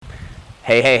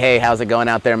Hey, how's it going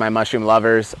out there, my mushroom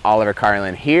lovers? Oliver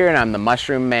Carlin here, and I'm the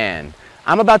Mushroom Man.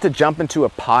 I'm about to jump into a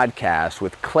podcast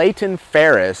with Clayton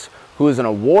Farris, who is an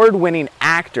award-winning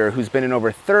actor who's been in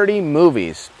over 30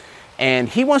 movies. And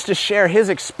he wants to share his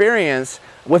experience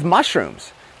with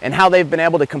mushrooms and how they've been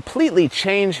able to completely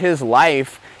change his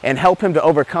life and help him to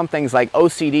overcome things like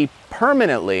OCD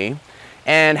permanently,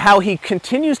 and how he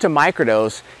continues to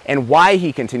microdose and why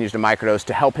he continues to microdose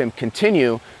to help him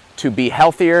continue to be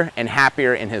healthier and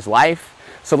happier in his life.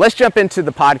 So let's jump into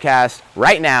the podcast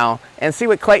right now and see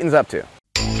what Clayton's up to.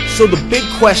 So the big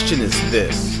question is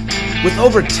this: with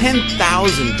over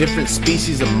 10,000 different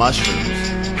species of mushrooms,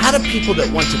 how do people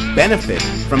that want to benefit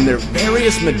from their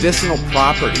various medicinal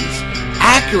properties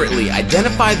accurately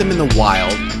identify them in the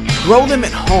wild, grow them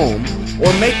at home,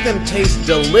 or make them taste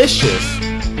delicious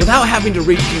without having to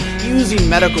read confusing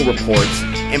medical reports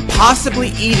and possibly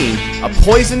eating a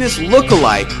poisonous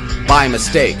look-alike by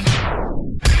mistake?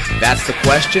 That's the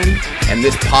question, and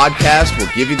this podcast will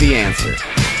give you the answer.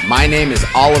 My name is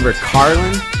Oliver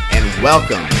Carlin, and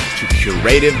welcome to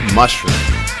Curative Mushroom.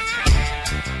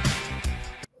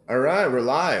 All right, we're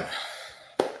live.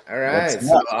 All right,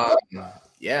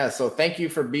 so thank you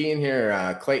for being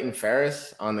here, Clayton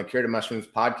Farris, on the Curative Mushrooms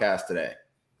podcast today.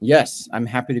 Yes, I'm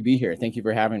happy to be here. Thank you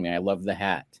for having me. I love the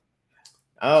hat.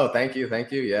 Oh, thank you.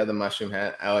 Yeah, the mushroom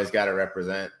hat. I always got to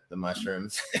represent the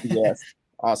mushrooms. Yes,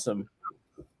 awesome.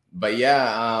 But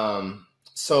yeah,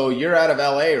 so you're out of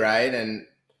LA, right? And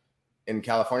in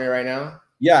California right now?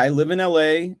 Yeah, I live in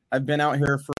LA. I've been out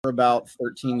here for about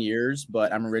 13 years,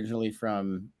 but I'm originally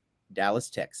from Dallas,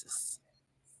 Texas.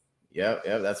 Yep,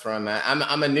 that's where I'm at.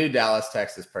 I'm a new Dallas,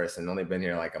 Texas person. Only been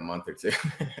here like a month or two.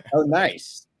 Oh,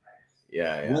 nice.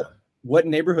 Yeah. What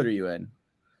neighborhood are you in?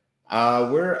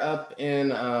 We're up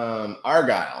in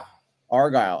Argyle.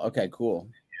 Argyle. Okay, cool.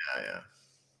 Yeah.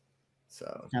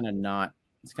 So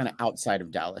it's kind of outside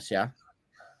of Dallas, yeah?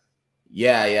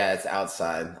 Yeah, it's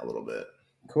outside a little bit.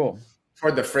 Cool.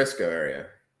 Toward the Frisco area.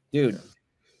 Dude,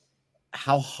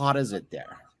 how hot is it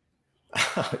there?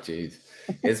 Oh, geez.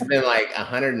 It's been like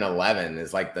 111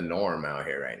 is like the norm out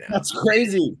here right now. That's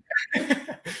crazy.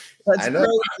 That's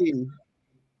crazy.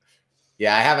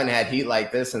 Yeah, I haven't had heat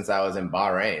like this since I was in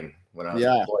Bahrain when I was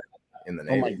employed in the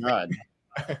Navy. Oh my God.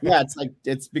 Yeah, it's like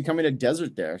it's becoming a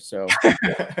desert there. So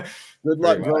good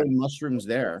luck growing mushrooms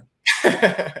there.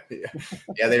 Yeah,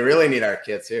 they really need our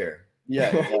kits here.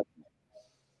 Yeah.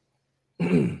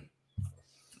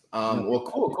 Well,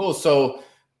 cool. So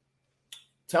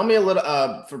tell me a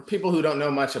little, for people who don't know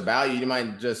much about you, you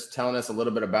mind just telling us a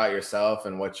little bit about yourself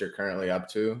and what you're currently up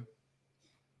to?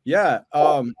 Yeah.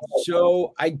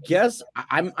 So I guess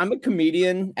I'm a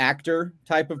comedian, actor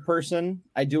type of person.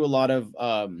 I do a lot of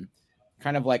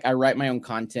kind of like I write my own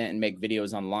content and make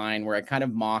videos online where I kind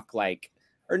of mock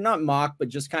but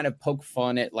just kind of poke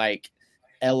fun at like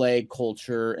LA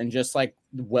culture and just like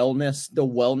the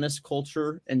wellness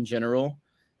culture in general.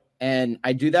 And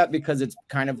I do that because it's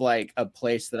kind of like a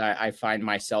place that I find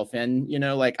myself in,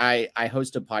 like I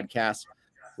host a podcast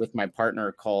with my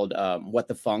partner called What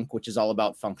the Funk, which is all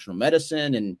about functional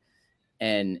medicine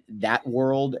and that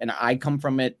world. And I come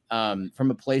from it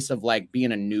from a place of like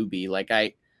being a newbie. Like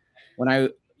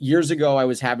years ago, I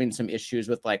was having some issues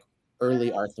with like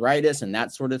early arthritis and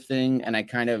that sort of thing. And I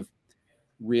kind of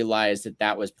realized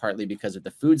that was partly because of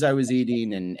the foods I was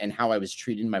eating and how I was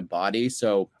treating my body.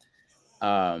 So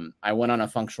I went on a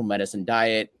functional medicine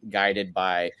diet guided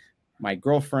by my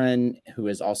girlfriend, who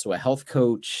is also a health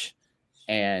coach.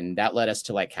 And that led us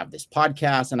to like have this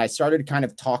podcast. And I started kind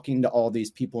of talking to all these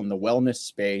people in the wellness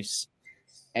space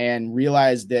and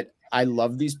realized that I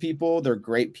love these people. They're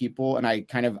great people. And I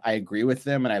agree with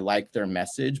them and I like their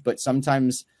message, but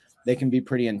sometimes they can be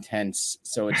pretty intense.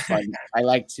 So it's fun. I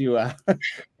like to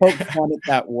poke fun at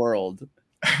that world.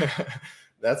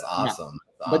 That's awesome.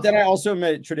 Yeah. But then I also am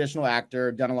a traditional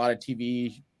actor, done a lot of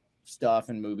TV stuff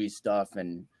and movie stuff.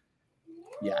 And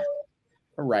yeah,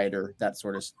 a writer, that's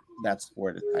what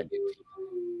I do.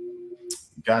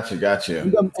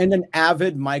 Gotcha. And an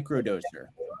avid microdoser.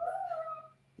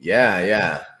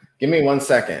 Yeah. Give me 1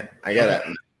 second. I got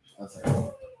it. 1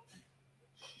 second.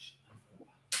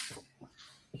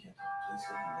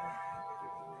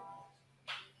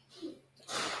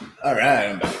 All right,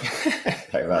 I'm back.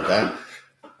 Sorry about that.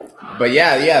 But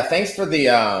yeah. Thanks for the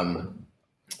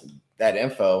that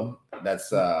info.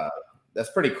 That's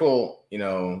pretty cool.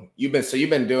 You've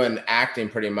been doing acting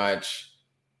pretty much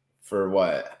for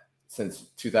what, since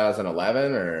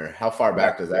 2011, or how far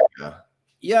back does that go?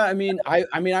 Yeah, I mean,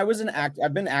 I was an actor.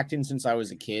 I've been acting since I was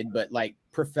a kid, but like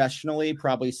professionally,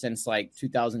 probably since like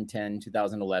 2010,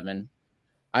 2011.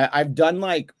 I've done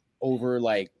like over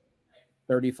like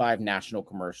 35 national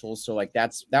commercials. So like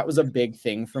that was a big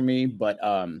thing for me. But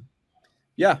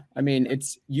yeah, I mean,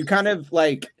 it's you kind of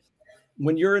like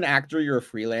when you're an actor, you're a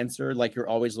freelancer, like you're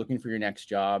always looking for your next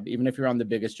job. Even if you're on the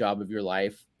biggest job of your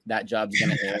life, that job's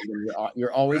going to end and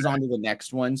you're always on to the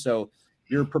next one. So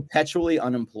you're perpetually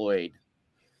unemployed.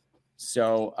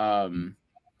 So,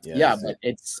 yeah, but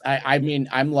I mean,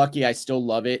 I'm lucky. I still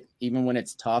love it. Even when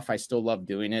it's tough, I still love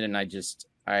doing it. And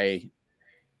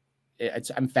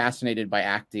I'm fascinated by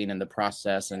acting and the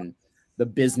process and the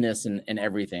business and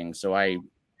everything. So I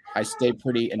stay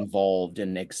pretty involved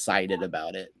and excited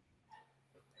about it.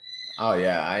 Oh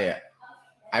yeah.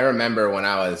 I remember when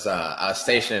I was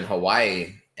stationed in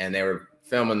Hawaii and they were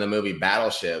filming the movie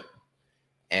Battleship,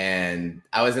 and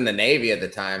I was in the Navy at the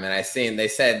time, and they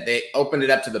said they opened it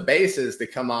up to the bases to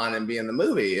come on and be in the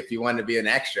movie if you wanted to be an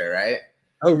extra, right?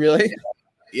 Oh, really?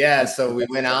 Yeah. So we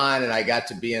went on and I got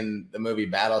to be in the movie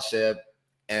Battleship,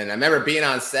 and I remember being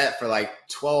on set for like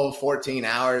 12, 14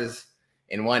 hours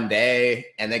in one day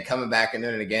and then coming back and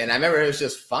doing it again. I remember it was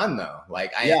just fun though.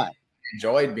 Like I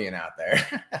enjoyed being out there.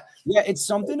 Yeah, it's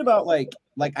something about like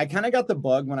I kind of got the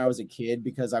bug when I was a kid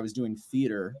because I was doing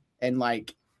theater, and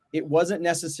like it wasn't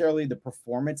necessarily the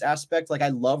performance aspect. Like I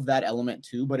love that element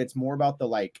too, but it's more about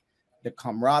the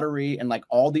camaraderie and like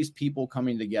all these people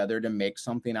coming together to make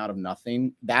something out of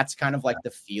nothing. That's kind of like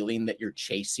the feeling that you're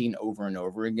chasing over and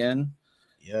over again.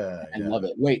 Yeah. I love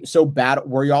it. Wait, so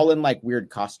were y'all in like weird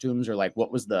costumes, or like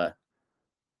what was that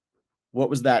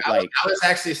like? I was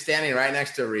actually standing right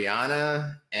next to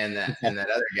Rihanna and that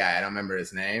other guy. I don't remember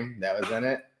his name that was in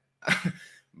it.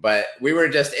 But we were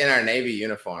just in our Navy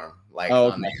uniform, like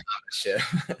on the ship.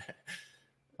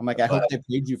 I'm like, I hope they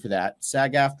paid you for that.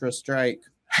 SAG after a strike.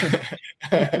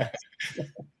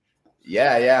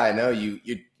 Yeah, I know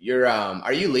you're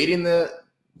are you leading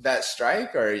that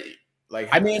strike, or like,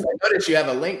 I mean, I noticed you have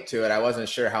a link to it. I wasn't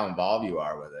sure how involved you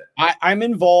are with it. I'm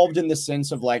involved in the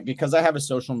sense of like, because I have a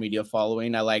social media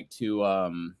following, I like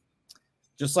to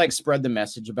just like spread the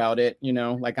message about it, you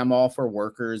know, like I'm all for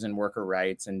workers and worker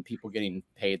rights and people getting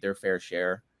paid their fair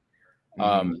share.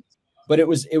 But it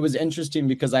was interesting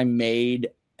because I made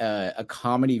a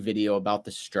comedy video about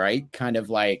the strike. Kind of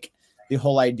like the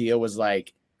whole idea was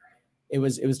like, it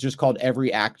was just called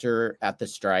Every Actor at the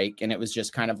Strike. And it was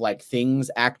just kind of like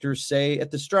things actors say at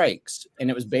the strikes.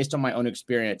 And it was based on my own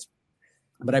experience,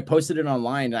 but I posted it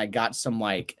online and I got some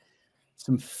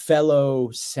fellow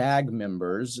SAG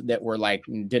members that were like,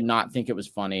 did not think it was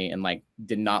funny and like,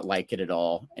 did not like it at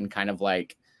all. And kind of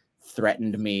like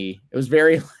threatened me. It was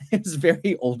very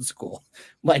old school,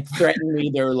 like threatened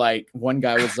me. They were like, one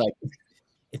guy was like,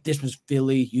 if this was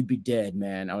Philly, you'd be dead,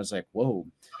 man. I was like, whoa.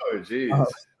 Oh, geez.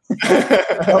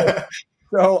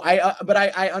 So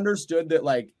I understood that,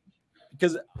 like,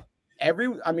 because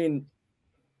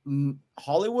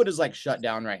Hollywood is like shut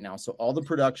down right now. So all the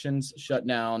productions shut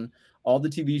down, all the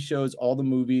TV shows, all the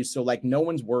movies. So like no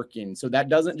one's working. So that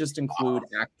doesn't just include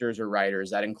actors or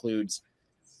writers. That includes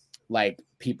like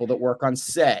people that work on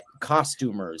set,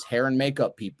 costumers, hair and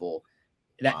makeup people.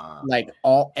 That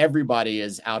everybody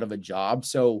is out of a job.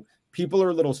 So people are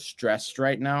a little stressed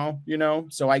right now, you know?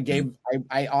 So I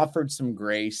offered some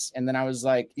grace, and then I was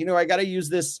like, you know, I got to use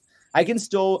this. I can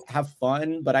still have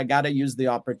fun, but I got to use the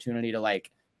opportunity to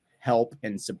like help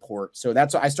and support. So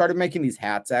that's why I started making these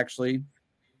hats actually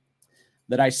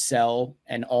that I sell,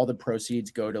 and all the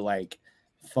proceeds go to like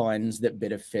funds that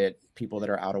benefit people that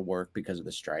are out of work because of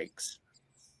the strikes.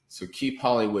 So keep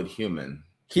Hollywood human.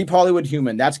 Keep Hollywood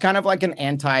human. That's kind of like an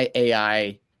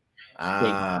anti-AI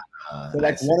thing. So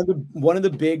like one of the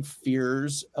big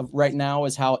fears of right now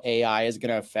is how AI is going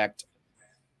to affect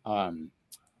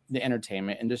the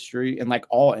entertainment industry and like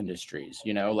all industries,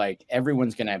 you know, like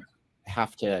everyone's going to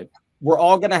we're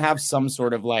all going to have some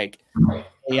sort of like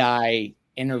AI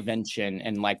intervention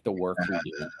in like the work we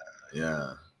do.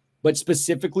 Yeah. But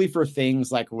specifically for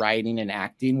things like writing and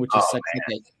acting, which is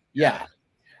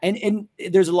And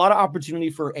there's a lot of opportunity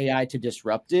for AI to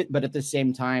disrupt it. But at the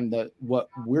same time, what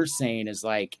we're saying is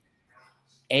like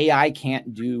AI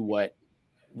can't do what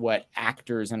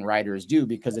actors and writers do,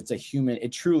 because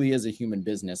it truly is a human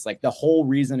business. Like the whole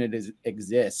reason it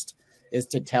exists is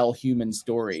to tell human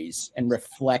stories and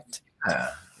reflect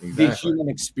the human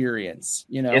experience,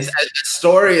 you know? A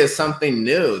story is something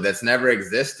new that's never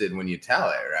existed when you tell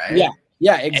it, right?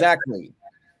 Yeah, exactly.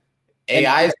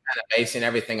 AI is kind of basing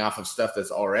everything off of stuff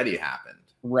that's already happened.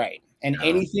 Right. And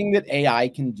anything that AI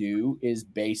can do is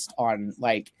based on,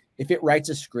 like, if it writes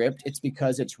a script, it's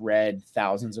because it's read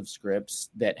thousands of scripts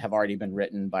that have already been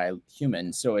written by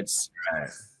humans. So it's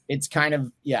kind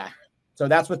of, So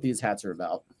that's what these hats are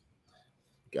about.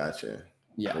 Gotcha.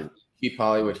 Yeah. So keep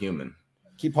Hollywood human.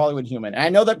 Keep Hollywood human. And I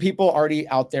know that people already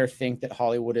out there think that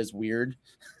Hollywood is weird,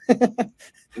 but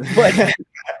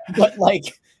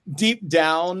like deep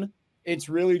down, it's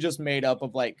really just made up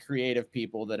of like creative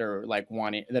people that are like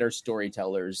that are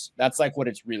storytellers. That's like what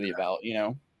it's really about, you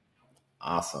know?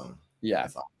 Awesome. Yeah.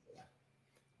 Awesome.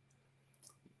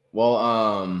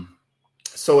 Well,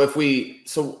 so if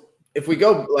we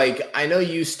go, like, I know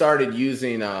you started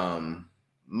using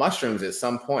mushrooms at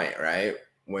some point, right?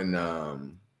 When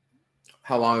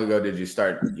how long ago did you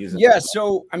start using? Yeah,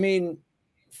 so I mean,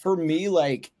 for me,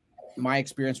 like my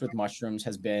experience with mushrooms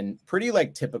has been pretty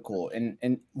like typical.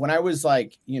 And when I was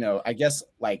like, you know, I guess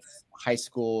like high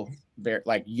school,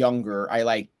 like younger, I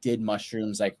like did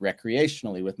mushrooms like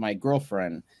recreationally with my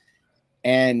girlfriend.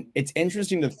 And it's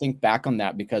interesting to think back on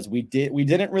that because we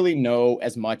didn't really know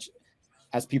as much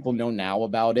as people know now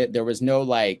about it. There was no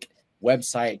like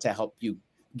website to help you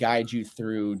guide you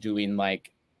through doing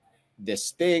like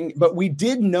this thing, but we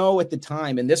did know at the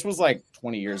time, and this was like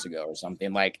 20 years ago or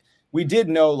something, like we did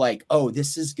know like, oh,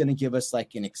 this is going to give us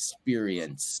like an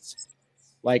experience.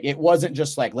 Like it wasn't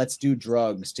just like, let's do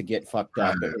drugs to get fucked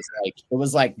up. It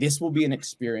was like this will be an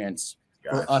experience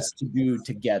for us to do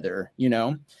together, you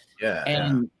know? Yeah.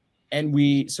 And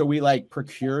we like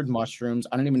procured mushrooms.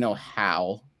 I don't even know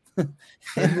how. And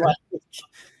like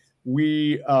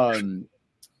we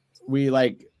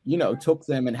like, you know, took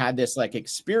them and had this like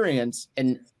experience.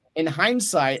 And in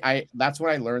hindsight, that's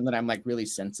when I learned that I'm like really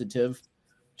sensitive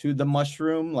to the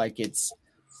mushroom. Like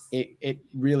it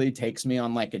really takes me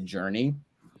on like a journey.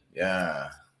 Yeah.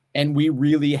 And we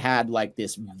really had like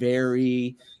this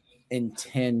very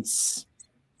intense,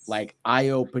 like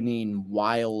eye-opening,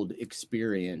 wild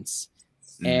experience.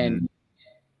 Mm-hmm.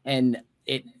 And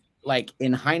it, like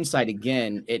in hindsight,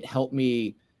 again, it helped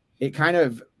me. It kind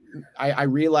of, I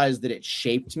realized that it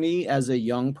shaped me as a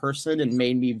young person and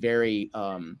made me very,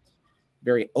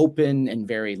 very open and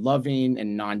very loving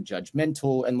and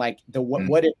non-judgmental. And like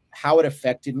how it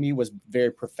affected me was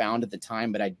very profound at the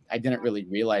time, but I didn't really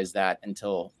realize that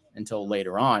until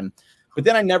later on. But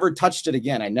then I never touched it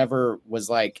again. I never was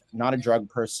like not a drug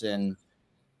person.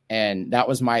 And that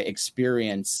was my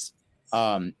experience.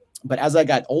 But as I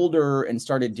got older and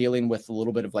started dealing with a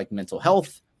little bit of like mental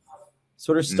health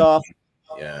sort of stuff,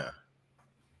 yeah,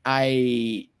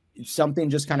 something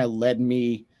just kind of led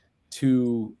me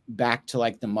back to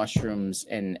like the mushrooms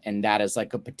and that is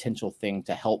like a potential thing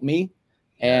to help me.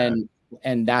 Yeah.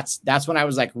 And that's when I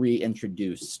was like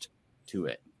reintroduced to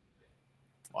it.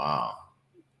 Wow.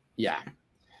 Yeah.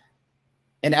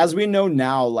 And as we know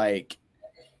now, like,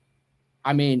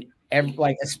 I mean,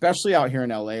 like, especially out here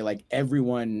in LA, like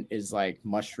everyone is like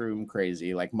mushroom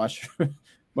crazy, like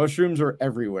mushrooms are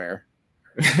everywhere.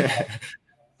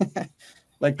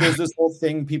 Like there's this whole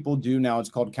thing people do now.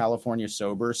 It's called California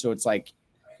sober. So it's like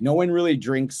no one really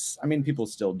drinks. I mean, people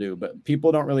still do, but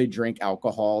people don't really drink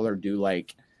alcohol or do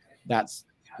like that's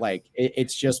like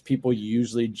it's just people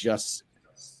usually just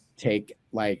take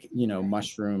like, you know,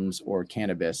 mushrooms or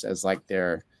cannabis as like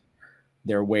their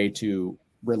way to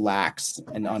relax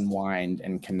and unwind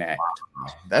and connect.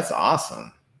 Wow. That's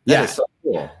awesome. That is so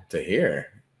cool to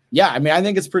hear. Yeah, I mean, I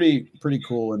think it's pretty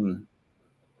cool. And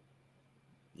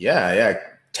yeah.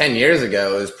 10 years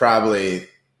ago, it was probably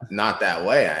not that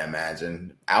way, I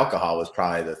imagine. Alcohol was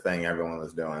probably the thing everyone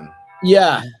was doing.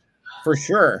 Yeah, for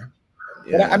sure.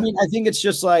 Yeah. But I mean, I think it's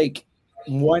just like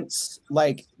once,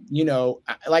 like, you know,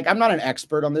 like I'm not an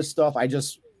expert on this stuff. I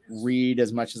just read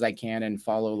as much as I can and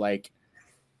follow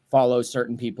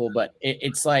certain people. But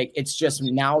it's like, it's just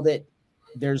now that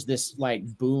there's this like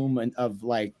boom of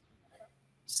like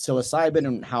psilocybin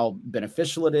and how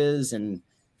beneficial it is. And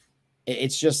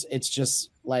it's just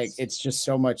like, it's just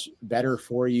so much better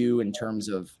for you in terms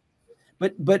of,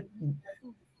 but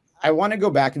I want to go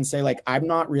back and say, like, I'm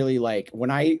not really like when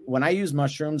I use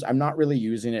mushrooms, I'm not really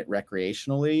using it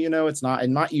recreationally. You know,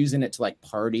 I'm not using it to like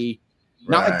party.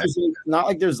 Right. Not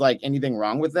like there's like anything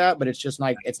wrong with that, but it's just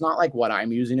like, it's not like what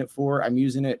I'm using it for. I'm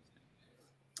using it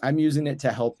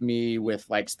to help me with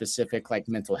like specific like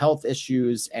mental health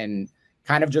issues and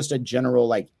kind of just a general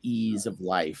like ease of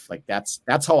life. Like that's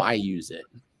how I use it.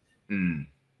 Mm.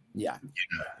 Yeah.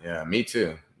 Yeah, me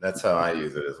too. That's how I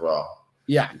use it as well.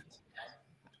 Yeah.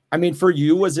 I mean, for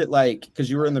you, was it like, because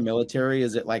you were in the military,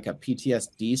 is it like a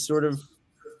PTSD sort of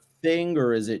thing,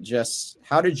 or is it just,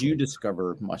 how did you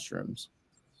discover mushrooms?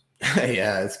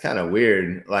 Yeah, it's kind of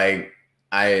weird. Like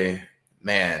I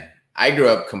grew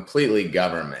up completely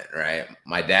government, right?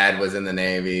 My dad was in the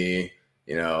Navy,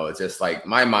 you know, it's just like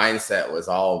my mindset was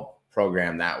all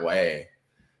programmed that way.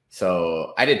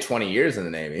 So I did 20 years in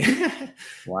the Navy.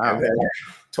 Wow.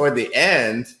 Toward the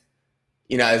end,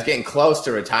 it's getting close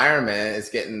to retirement. It's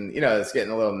getting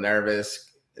a little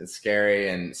nervous and scary.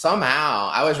 And somehow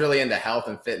I was really into health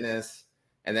and fitness.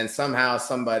 And then somehow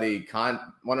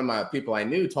one of my people I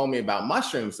knew told me about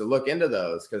mushrooms, to look into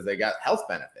those because they got health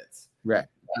benefits. Right.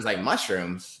 I was like,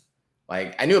 mushrooms?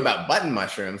 Like, I knew about button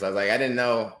mushrooms. I was like, I didn't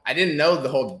know I didn't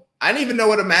even know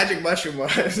what a magic mushroom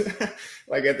was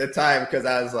like at the time, because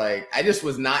I was like, I just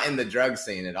was not in the drug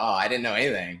scene at all. I didn't know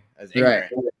anything. I was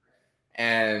ignorant. Right.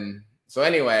 And so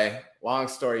anyway, long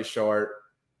story short,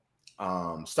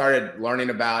 started learning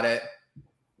about it.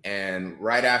 And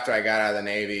right after I got out of the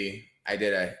Navy, I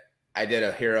did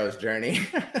a hero's journey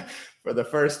for the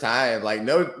first time. Like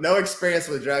no experience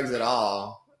with drugs at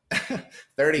all.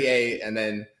 38. And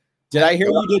then did I hear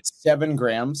you did 7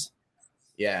 grams?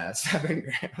 Yeah, 7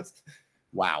 grams.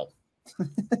 Wow.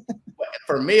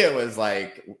 For me, it was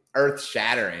like earth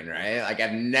shattering, right? Like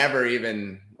I've never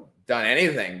even done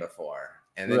anything before.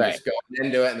 And then just going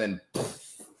into it, and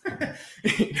then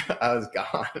I was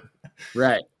gone.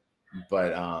 Right.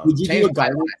 But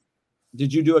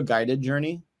did you do a guided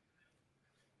journey?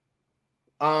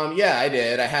 Yeah, I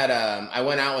did. I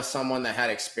went out with someone that had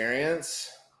experience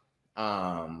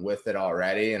with it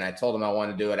already, and I told him I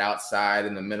wanted to do it outside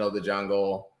in the middle of the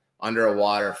jungle under a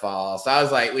waterfall. So I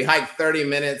was like, we hiked 30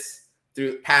 minutes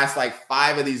past like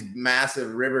 5 of these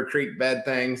massive river creek bed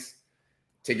things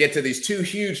to get to these 2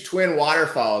 huge twin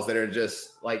waterfalls that are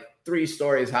just like 3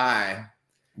 stories high.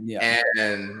 Yeah.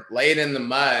 And laid in the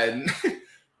mud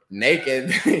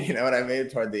naked, you know what I mean,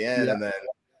 toward the end. Yeah.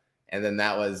 And then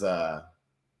that was that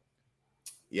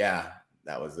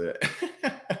was it.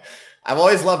 I've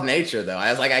always loved nature though.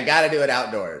 I was like, I got to do it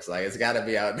outdoors. Like it's got to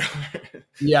be outdoors.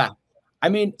 Yeah. I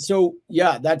mean, so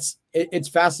yeah, it's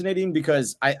fascinating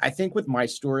because I think with my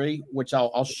story, which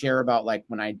I'll share about like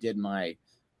when I did my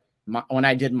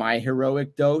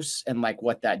heroic dose and like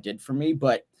what that did for me.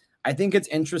 But I think it's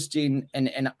interesting.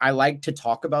 And I like to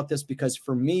talk about this because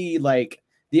for me, like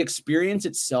the experience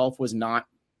itself was not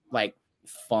like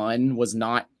fun, was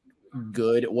not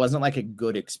good. It wasn't like a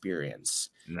good experience.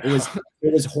 No.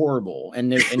 It was horrible.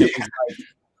 And it was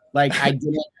like I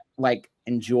didn't like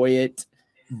enjoy it.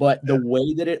 But the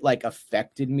way that it like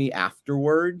affected me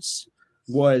afterwards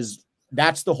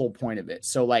that's the whole point of it.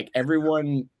 So like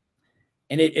everyone,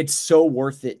 and it's so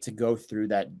worth it to go through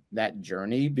that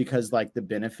journey because like the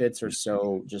benefits are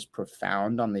so just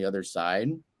profound on the other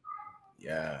side.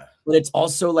 Yeah. But it's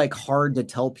also like hard to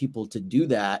tell people to do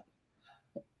that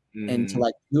and to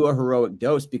like do a heroic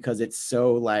dose because it's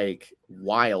so like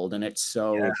wild and it's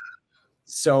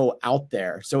so out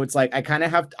there. So it's like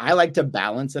I like to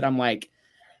balance it. I'm like,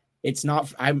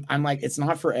 I'm like, it's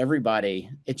not for everybody.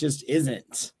 It just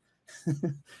isn't.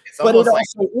 But it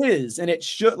also is. And it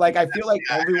should, like, I feel like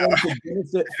everyone should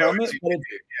benefit from it.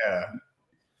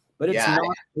 But it's not,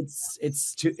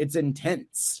 it's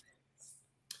intense.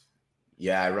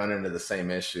 Yeah. I run into the same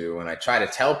issue when I try to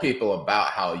tell people about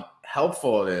how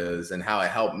helpful it is and how it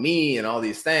helped me and all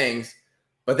these things.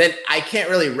 But then I can't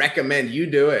really recommend you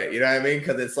do it. You know what I mean?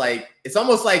 Because it's like, it's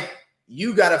almost like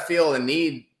you got to feel the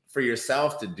need for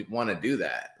yourself to want to do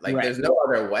that. Like there's no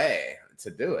other way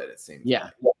to do it. It seems. Yeah.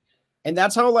 Like. And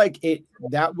that's how like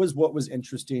that was what was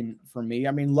interesting for me.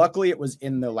 I mean, luckily it was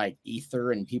in the like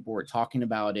ether and people were talking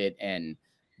about it. And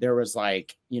there was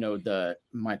like, the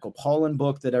Michael Pollan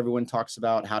book that everyone talks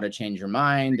about, How to Change Your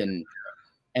Mind,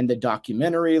 and the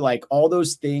documentary, like all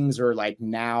those things are like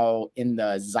now in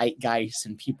the zeitgeist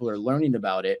and people are learning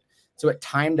about it. So it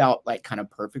timed out like kind of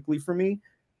perfectly for me.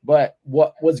 But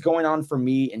what was going on for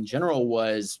me in general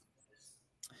was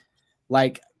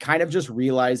like kind of just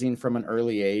realizing from an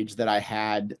early age that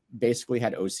I basically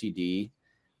had OCD.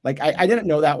 Like I didn't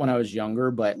know that when I was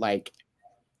younger, but like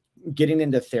getting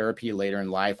into therapy later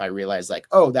in life, I realized like,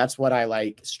 oh, that's what I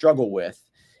like struggle with.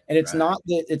 And it's not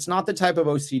the type of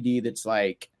OCD that's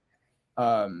like,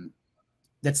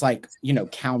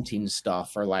 counting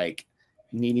stuff or like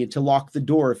needed to lock the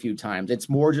door a few times. It's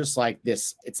more just like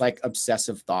this. It's like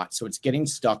obsessive thought. So it's getting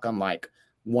stuck on like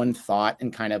one thought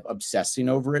and kind of obsessing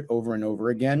over it over and over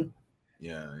again.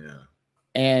 Yeah.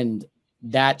 And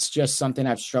that's just something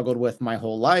I've struggled with my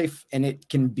whole life. And it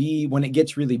can be, when it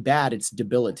gets really bad, it's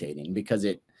debilitating because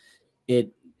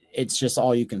it's just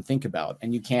all you can think about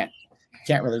and you can't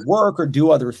really work or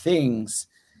do other things.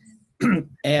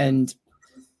 And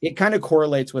it kind of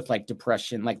correlates with like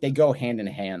depression. Like they go hand in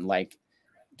hand. Like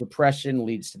depression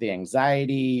leads to the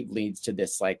anxiety, leads to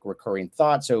this like recurring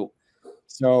thought. So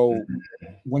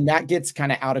when that gets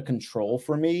kind of out of control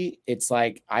for me, it's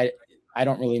like, I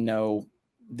don't really know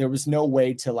there was no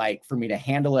way to like, for me to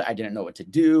handle it. I didn't know what to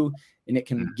do. And it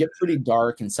can get pretty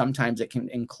dark. And sometimes it can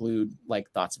include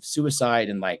like thoughts of suicide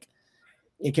and like,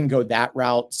 it can go that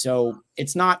route. So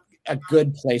it's not a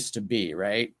good place to be.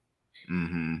 Right.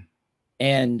 Mm-hmm.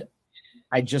 And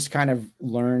I just kind of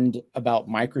learned about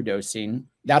microdosing.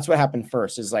 That's what happened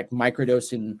first, is like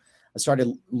microdosing. I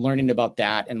started learning about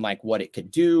that and like what it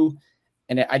could do.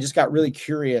 And I just got really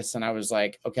curious and I was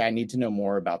like, okay, I need to know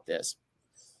more about this.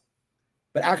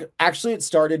 But actually it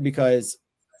started because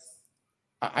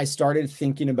I started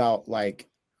thinking about like,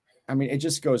 I mean, it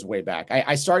just goes way back.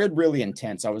 I started really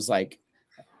intense. I was like,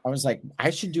 I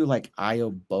should do like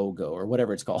Iobogo or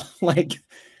whatever it's called. like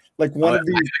one of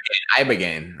these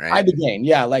Ibogaine, right? Ibogaine,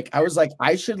 yeah. Like I was like,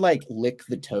 I should like lick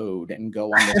the toad and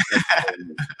go on this.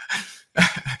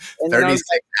 36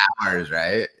 hours,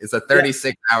 right? It's a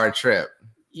 36-hour trip.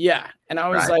 Yeah. And I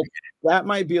was like, that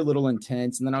might be a little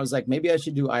intense. And then I was like, maybe I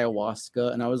should do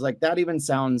ayahuasca. And I was like, that even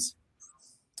sounds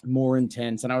more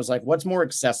intense. And I was like, what's more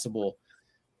accessible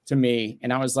to me?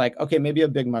 And I was like, okay, maybe a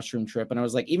big mushroom trip. And I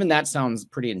was like, even that sounds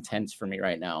pretty intense for me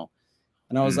right now.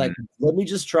 And I was like, let me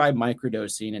just try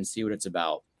microdosing and see what it's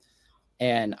about.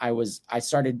 And I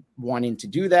started wanting to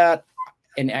do that.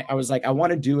 And I was like, I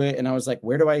want to do it. And I was like,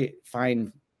 where do I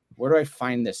find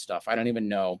this stuff? I don't even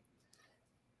know.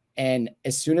 And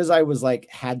as soon as I was like,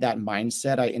 had that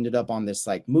mindset, I ended up on this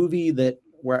like movie that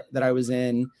I was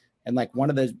in. And like one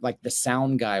of the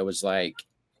sound guy was like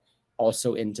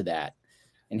also into that.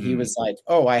 And he was like,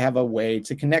 oh, I have a way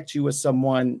to connect you with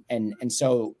someone. And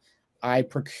so I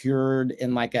procured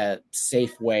in like a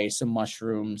safe way some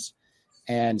mushrooms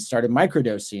and started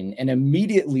microdosing. And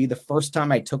immediately the first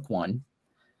time I took one,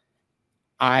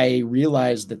 I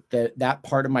realized that that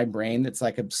part of my brain that's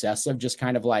like obsessive just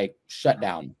kind of like shut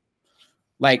down.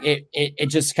 Like it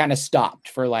just kind of stopped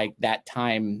for like that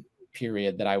time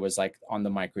period that I was like on the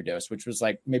microdose, which was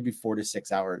like maybe 4 to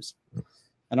 6 hours.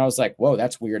 And I was like, whoa,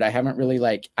 that's weird. I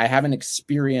haven't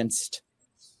experienced,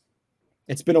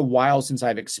 it's been a while since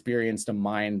I've experienced a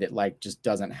mind that like just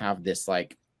doesn't have this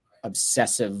like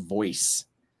obsessive voice,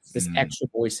 this extra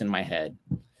voice in my head.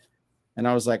 And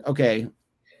I was like, okay.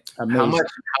 Amazing.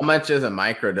 How much is a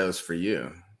microdose for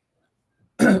you?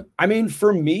 I mean,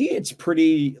 for me, it's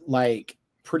pretty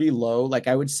low. Like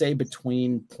I would say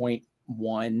between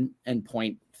 0.1 and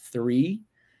 0.3.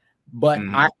 But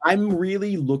I'm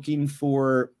really looking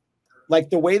for like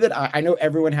the way that I know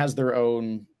everyone has their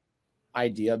own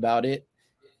idea about it.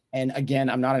 And again,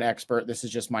 I'm not an expert. This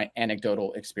is just my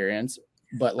anecdotal experience.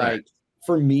 But like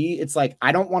for me, it's like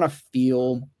I don't want to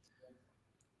feel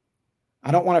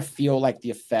like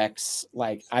the effects.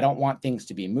 Like I don't want things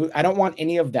to be moved. I don't want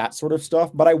any of that sort of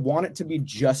stuff, but I want it to be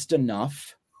just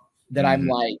enough that I'm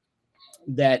like,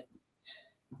 that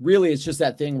really it's just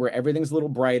that thing where everything's a little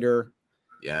brighter.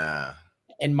 Yeah.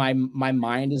 And my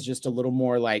mind is just a little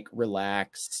more like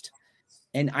relaxed.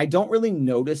 And I don't really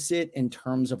notice it in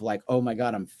terms of like, oh my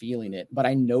God, I'm feeling it. But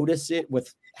I notice it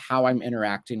with how I'm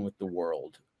interacting with the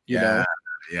world. You know?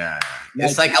 Yeah.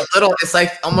 It's like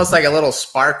almost like a little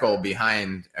sparkle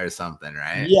behind or something,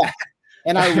 right? Yeah.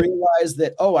 And I realized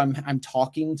that, oh, I'm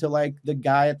talking to like the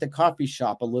guy at the coffee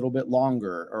shop a little bit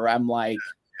longer, or I'm like,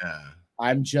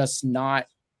 I'm just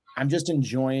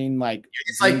enjoying like,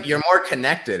 it's like you're more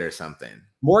connected or something.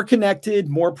 More connected,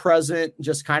 more present,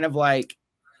 just kind of like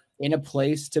in a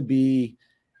place to be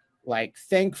like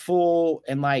thankful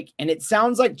and like, and it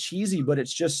sounds like cheesy, but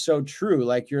it's just so true.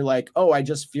 Like you're like, oh, I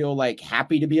just feel like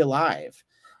happy to be alive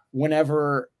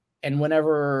whenever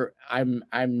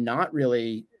I'm not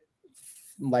really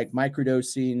like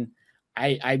microdosing.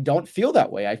 I don't feel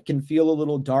that way. I can feel a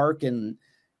little dark and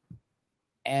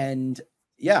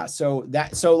yeah. So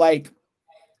like,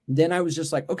 then I was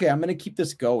just like, okay, I'm going to keep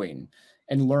this going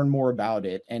and learn more about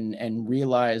it and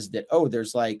realize that, oh,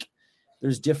 there's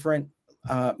different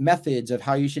methods of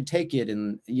how you should take it.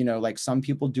 And, you know, like some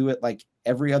people do it like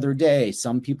every other day.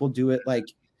 Some people do it like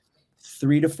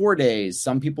 3 to 4 days.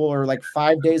 Some people are like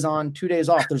 5 days on, 2 days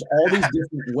off. There's all these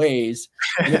different ways.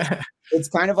 It's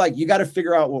kind of like, you got to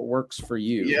figure out what works for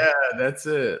you. Yeah, that's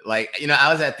it. Like, you know,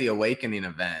 I was at the Awakening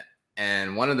event,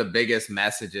 and one of the biggest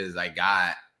messages I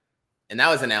got, and that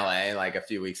was in LA like a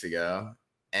few weeks ago.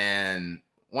 And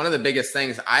one of the biggest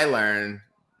things I learned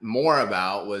more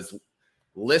about was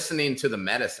listening to the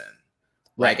medicine.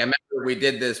 Like I remember we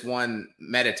did this one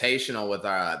meditational with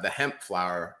the hemp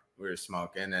flower we were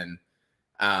smoking, and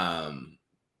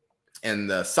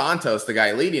the Santos, the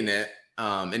guy leading it,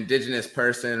 indigenous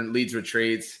person, leads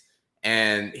retreats.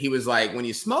 And he was like, when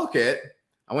you smoke it,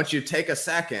 I want you to take a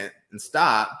second and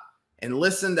stop and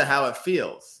listen to how it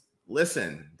feels.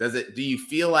 Listen, do you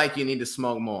feel like you need to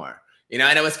smoke more? you know,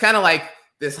 and it was kind of like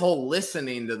this whole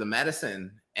listening to the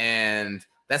medicine. And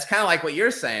that's kind of like what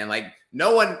you're saying. Like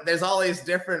there's all these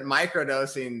different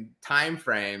microdosing time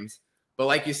frames. But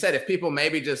like you said, if people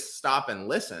maybe just stop and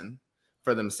listen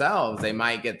for themselves, they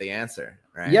might get the answer,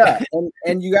 right? Yeah.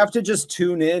 And you have to just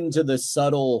tune in to the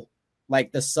subtle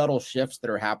shifts that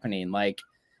are happening. Like,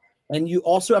 and you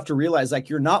also have to realize, like,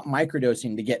 you're not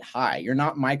microdosing to get high. You're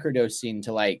not microdosing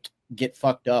to like get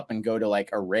fucked up and go to like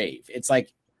a rave. It's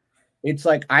like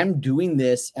I'm doing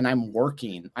this and I'm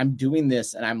working. I'm doing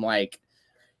this and I'm like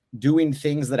doing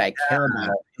things that I care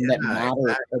about and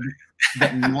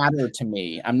that matter to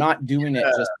me. I'm not doing it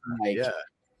just like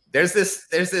There's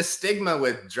this stigma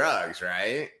with drugs,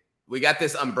 right? We got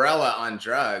this umbrella on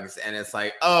drugs, and it's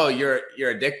like, oh, you're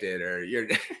addicted, or you're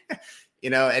you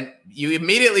know, and you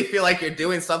immediately feel like you're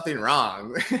doing something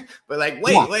wrong. But like,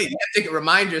 wait, you have to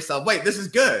remind yourself, wait, this is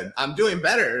good. I'm doing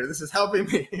better. This is helping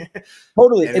me.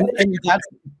 Totally. And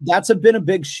that's been a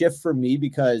big shift for me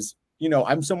because, you know,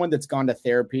 I'm someone that's gone to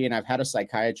therapy and I've had a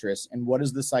psychiatrist. And what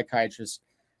is the psychiatrist?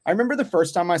 I remember the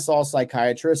first time I saw a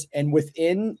psychiatrist, and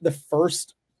within the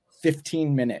first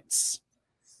 15 minutes,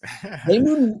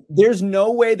 there's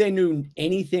no way they knew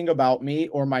anything about me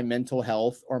or my mental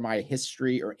health or my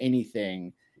history or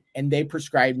anything. And they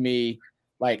prescribed me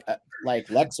like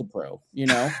Lexapro, you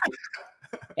know?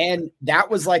 And that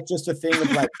was like just a thing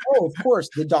of like, oh, of course,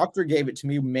 the doctor gave it to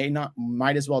me,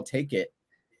 might as well take it.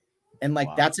 And like,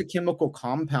 that's a chemical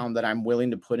compound that I'm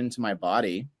willing to put into my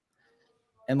body.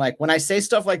 And like, when I say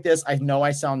stuff like this, I know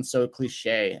I sound so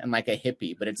cliche and like a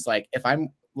hippie, but it's like, if I'm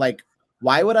like,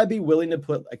 why would I be willing to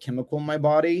put a chemical in my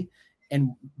body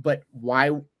but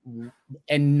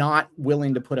not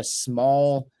willing to put a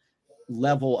small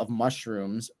level of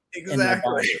mushrooms in my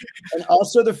body? And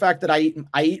also the fact that I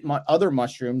eat other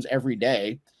mushrooms every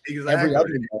day, every other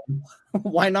day.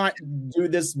 Why not do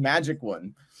this magic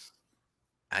one?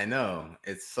 I know,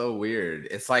 it's so weird.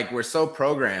 It's like we're so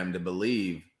programmed to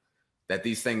believe that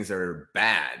these things are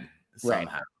bad somehow,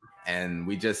 right? And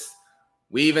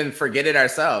we even forget it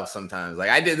ourselves sometimes. Like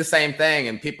I did the same thing,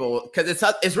 and people, because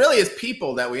it's really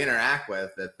people that we interact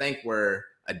with that think we're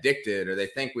addicted or they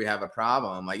think we have a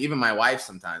problem. Like even my wife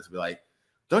sometimes will be like,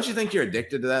 don't you think you're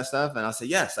addicted to that stuff? And I'll say,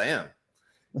 yes, I am.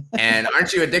 And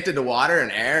aren't you addicted to water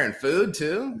and air and food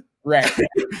too? Right.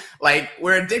 Like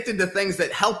we're addicted to things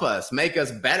that help us, make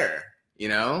us better. You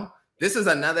know, this is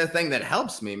another thing that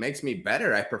helps me, makes me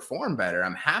better. I perform better.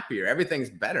 I'm happier. Everything's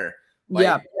better. Like,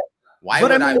 yeah. Why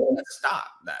would I want to stop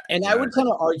that? And I would kind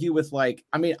of argue with like,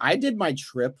 I mean, I did my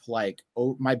trip, like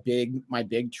my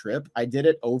big trip. I did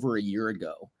it over a year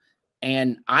ago,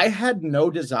 and I had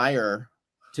no desire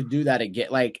to do that again.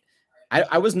 Like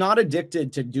I was not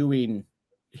addicted to doing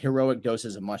heroic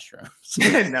doses of mushrooms.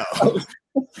 No.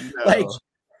 Like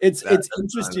it's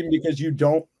interesting because you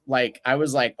don't like, I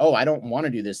was like, oh, I don't want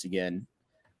to do this again.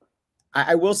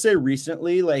 I will say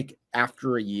recently, like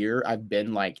after a year, I've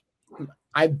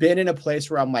been in a place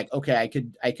where I'm like, okay,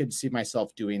 I could see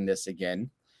myself doing this again,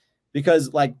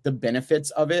 because like the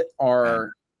benefits of it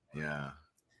are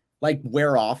like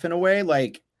wear off in a way.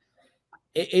 Like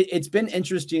it's been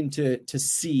interesting to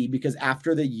see, because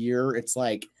after the year, it's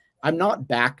like, I'm not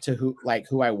back to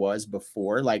who I was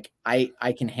before. Like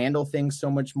I can handle things so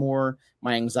much more.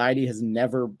 My anxiety has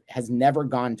never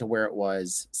gone to where it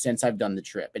was since I've done the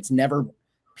trip. It's never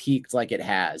peaked like it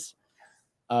has.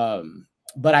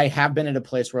 But I have been at a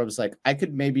place where I was like, I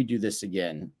could maybe do this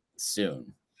again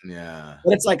soon. Yeah.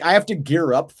 But it's like, I have to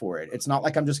gear up for it. It's not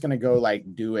like I'm just going to go like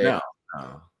do it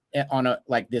on a,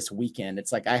 like this weekend.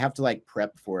 It's like, I have to like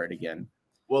prep for it again.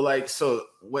 Well, like, so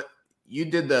what you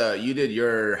did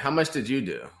how much did you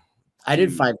do? I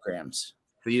did 5 grams.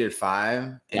 So you did 5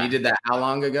 and you did that how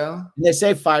long ago? They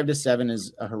say 5 to 7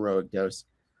 is a heroic dose.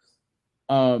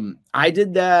 I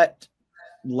did that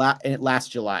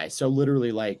last July. So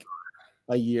literally like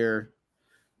a year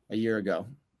ago.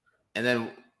 And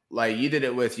then like you did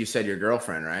it with, you said your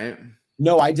girlfriend, right?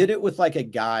 No, I did it with like a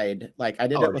guide. Like I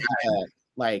did it with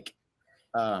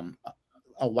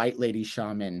a white lady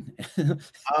shaman.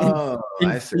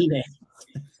 in Phoenix.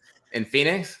 In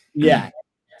Phoenix? Yeah.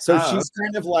 So she's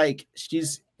kind of like,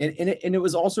 and it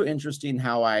was also interesting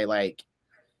how I like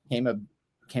came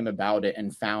about it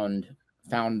and found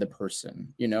the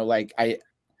person, you know, like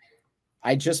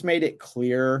I just made it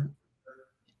clear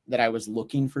that I was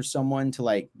looking for someone to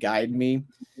like guide me.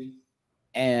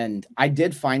 And I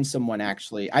did find someone,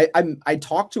 actually. I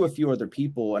talked to a few other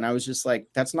people, and I was just like,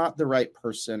 that's not the right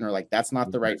person, or like, that's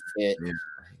not the right fit. Yeah.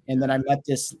 And then I met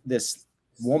this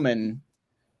woman,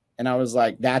 and I was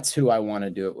like, that's who I want to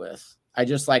do it with. I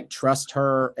just like trust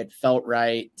her. It felt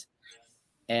right.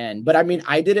 But I mean,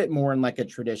 I did it more in like a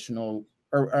traditional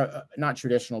or not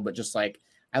traditional, but just like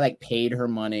I like paid her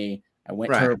money. I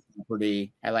went to her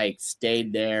property. I like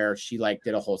stayed there. She like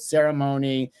did a whole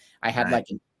ceremony. I had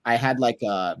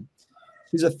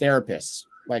she's a therapist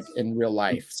like in real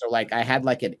life. So like I had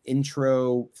like an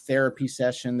intro therapy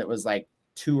session that was like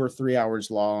 2 or 3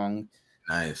 hours long.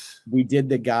 Nice. We did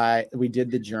the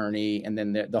journey. And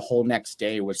then the whole next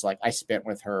day was like, I spent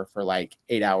with her for like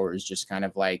 8 hours, just kind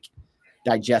of like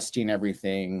digesting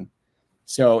everything.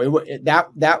 So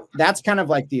that's kind of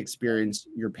like the experience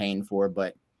you're paying for,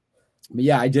 but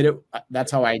yeah, I did it.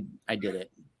 That's how I did it.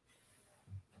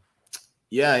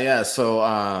 Yeah. So,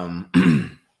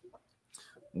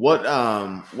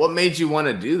 what made you want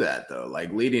to do that though?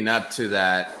 Like leading up to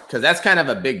that, because that's kind of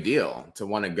a big deal to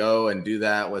want to go and do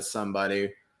that with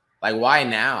somebody. Like, why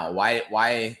now?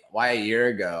 Why a year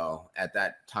ago at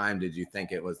that time did you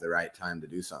think it was the right time to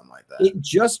do something like that?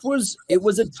 It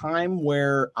was a time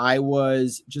where I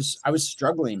was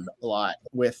struggling a lot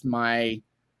with my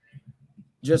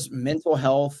just mental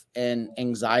health and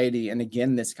anxiety. And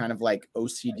again, this kind of like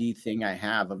OCD thing I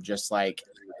have of just like,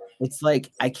 it's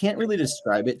like, I can't really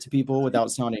describe it to people without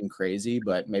sounding crazy,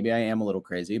 but maybe I am a little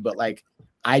crazy, but like,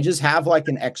 I just have like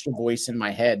an extra voice in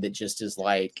my head that just is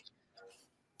like,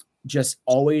 just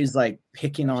always like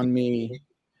picking on me,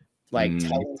 like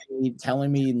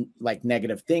telling me like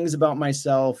negative things about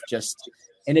myself,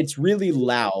 and it's really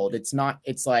loud. It's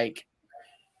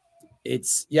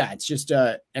just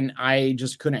and I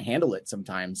just couldn't handle it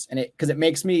sometimes. And because it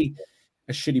makes me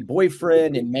a shitty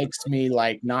boyfriend. It makes me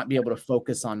like not be able to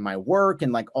focus on my work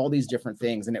and like all these different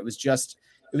things. And it was just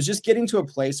getting to a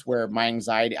place where my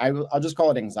anxiety, I'll just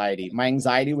call it anxiety. My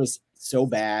anxiety was so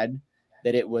bad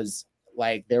that it was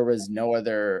like, there was no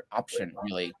other option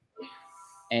really.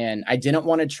 And I didn't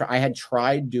want to try. I had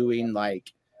tried doing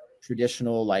like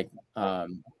traditional, like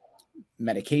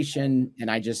medication,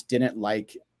 and I just didn't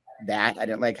like that. I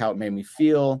didn't like how it made me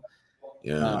feel.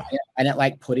 Yeah. I didn't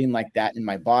like putting like that in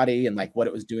my body and like what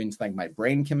it was doing to like my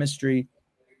brain chemistry.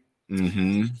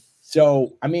 Mm-hmm.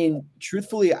 So, I mean,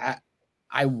 truthfully,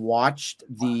 I watched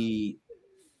the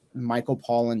Michael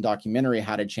Pollan documentary,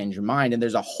 How to Change Your Mind. And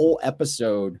there's a whole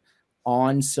episode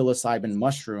on psilocybin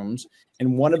mushrooms.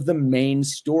 And one of the main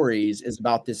stories is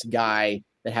about this guy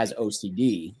that has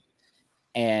OCD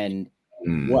and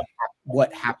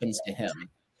what happens to him.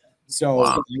 So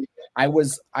wow.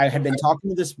 I had been talking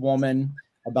to this woman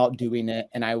about doing it,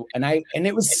 and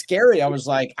it was scary. I was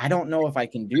like, I don't know if I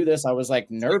can do this. I was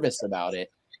like nervous about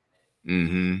it.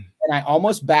 Mm-hmm. And I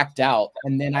almost backed out.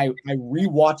 And then I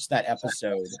rewatched that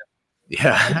episode.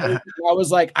 Yeah. I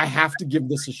was like, I have to give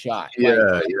this a shot. Yeah.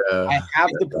 Like, Yeah. I have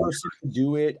the person to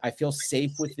do it. I feel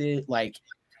safe with it. Like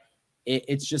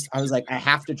it's just, I was like, I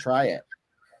have to try it.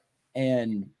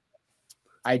 And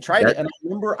I tried it. And I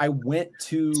remember I went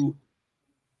to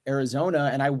Arizona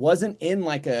and I wasn't in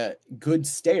like a good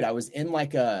state. I was in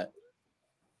like a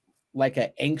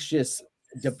anxious,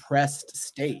 depressed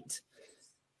state.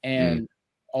 And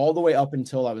all the way up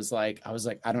until I was like,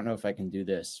 I don't know if I can do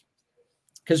this.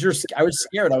 Because I was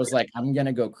scared. I was like, I'm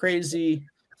gonna go crazy.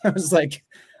 I was like,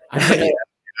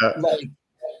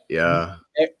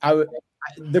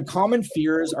 the common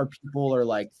fears are people are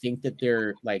like think that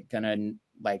they're like gonna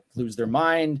like lose their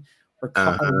mind or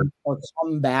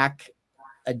come back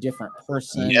a different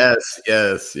person. Yes.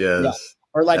 Yeah.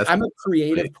 Or like I'm a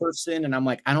creative person and I'm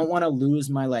like, I don't want to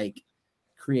lose my like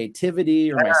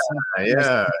creativity or my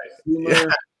humor.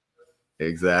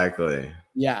 Exactly.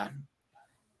 Yeah.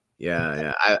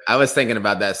 I was thinking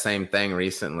about that same thing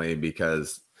recently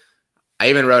because I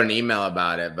even wrote an email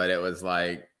about it, but it was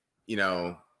like, you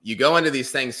know, you go into these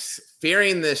things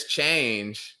fearing this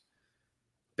change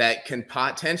that can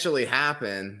potentially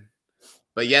happen,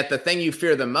 but yet the thing you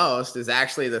fear the most is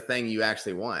actually the thing you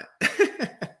actually want.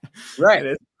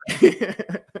 Right.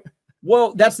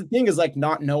 Well, that's the thing is like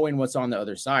not knowing what's on the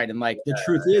other side. And like the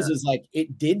truth is like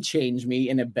it did change me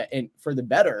in for the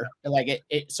better. Like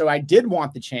so I did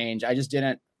want the change. I just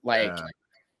didn't like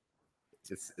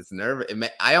it's nervous.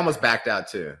 I almost backed out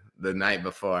too the night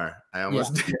before. I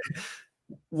almost did.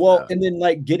 Well, and then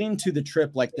like getting to the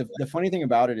trip, like the funny thing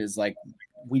about it is like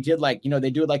we did like, you know, they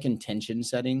do like intention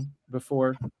setting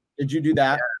before. Did you do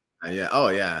that? Yeah. Oh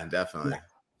yeah, definitely. Yeah.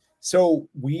 So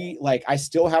I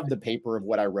still have the paper of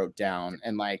what I wrote down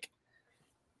and like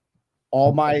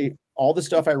all the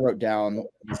stuff I wrote down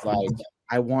is like,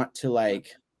 I want to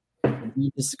like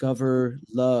rediscover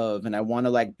love and I want to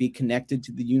like be connected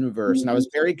to the universe. And I was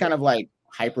very kind of like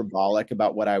hyperbolic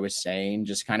about what I was saying,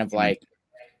 just kind of like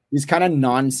these kind of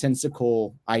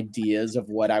nonsensical ideas of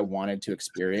what I wanted to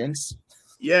experience.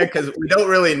 Yeah, because we don't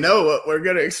really know what we're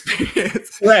gonna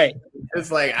experience. Right.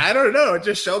 It's like, I don't know.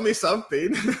 Just show me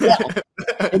something. Yeah.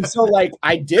 And so like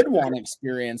I did want to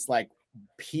experience like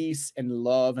peace and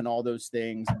love and all those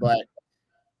things, but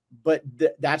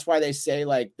that's why they say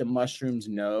like the mushrooms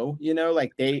know, you know,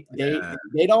 like they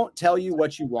don't tell you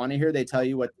what you want to hear. They tell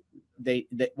you what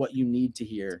what you need to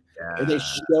hear. Or they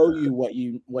show you what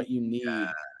you need.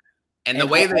 Yeah. And the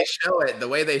way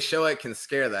they show it can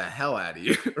scare the hell out of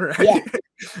you, right? Yeah.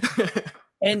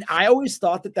 And I always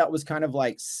thought that was kind of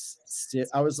like,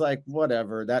 I was like,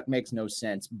 whatever, that makes no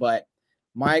sense. But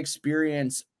my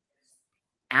experience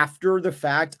after the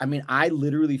fact, I mean, I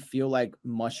literally feel like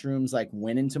mushrooms like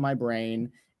went into my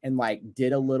brain and like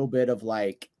did a little bit of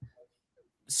like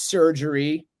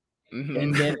surgery,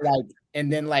 and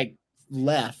then like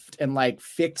left and like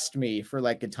fixed me for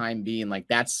like a time being. Like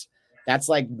that's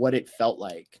like what it felt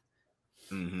like.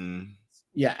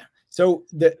 Yeah. So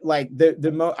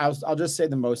I'll just say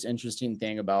the most interesting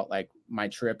thing about like my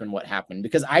trip and what happened,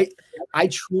 because I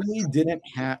truly didn't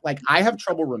have, like, I have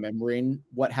trouble remembering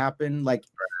what happened. Like,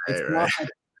 it's not like,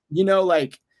 you know,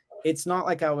 like, it's not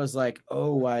like I was like,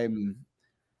 oh, I'm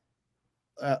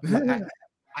an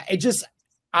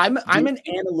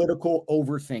analytical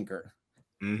overthinker.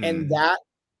 And that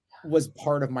was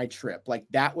part of my trip. Like,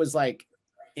 that was like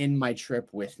in my trip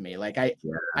with me. Like I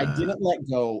didn't let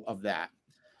go of that.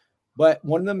 But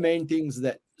one of the main things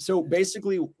so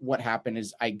basically what happened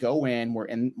is I go in, we're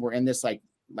in this like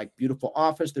beautiful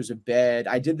office. There's a bed.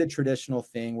 I did the traditional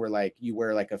thing where like you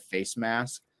wear like a face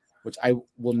mask, which I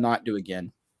will not do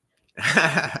again.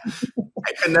 I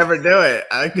could never do it.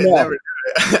 Never do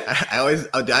it.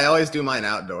 I always do mine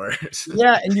outdoors.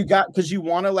 Yeah, and because you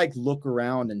want to like look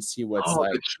around and see what's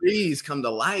like. The trees come to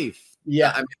life.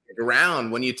 Yeah, I mean, the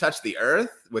ground, when you touch the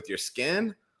earth with your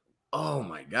skin, oh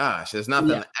my gosh, there's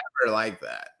nothing ever like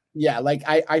that. Yeah, like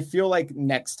I feel like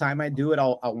next time I do it,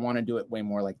 I'll want to do it way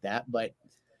more like that. But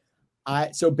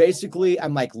so basically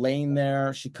I'm like laying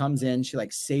there. She comes in, she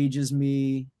like sages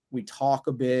me. We talk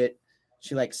a bit.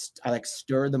 She like, I like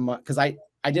stir the because I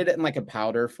did it in like a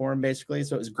powder form basically.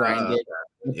 So it was grinded.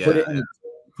 Put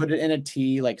it in a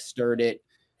tea, like stirred it,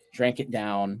 drank it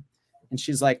down. And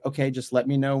she's like, okay, just let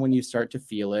me know when you start to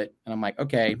feel it. And I'm like,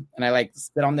 okay. And I like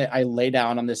I lay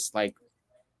down on this like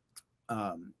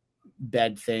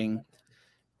bed thing.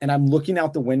 And I'm looking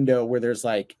out the window where there's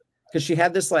like, because she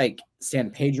had this like San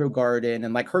Pedro garden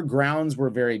and like her grounds were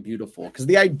very beautiful. Because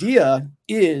the idea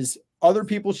is other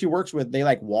people she works with, they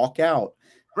like walk out,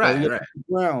 right.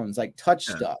 Grounds, like touch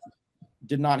stuff.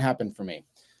 Did not happen for me.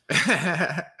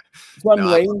 So I'm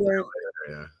laying there.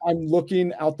 I'm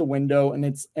looking out the window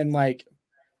and like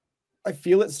I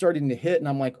feel it starting to hit and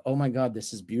I'm like, oh my God,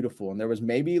 this is beautiful. And there was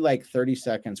maybe like 30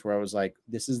 seconds where I was like,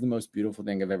 this is the most beautiful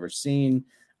thing I've ever seen.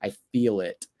 I feel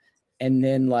it. And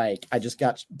then like I just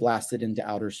got blasted into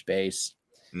outer space.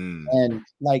 And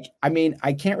like, I mean,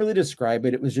 I can't really describe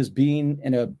it. It was just being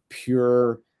in a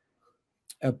pure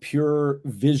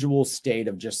visual state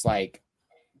of just like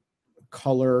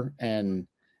color and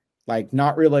like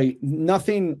not really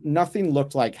nothing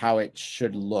looked like how it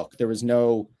should look. There was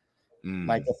no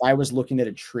like if I was looking at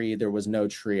a tree, there was no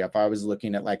tree. If I was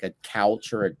looking at like a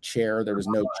couch or a chair, there was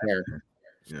no chair.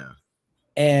 Yeah.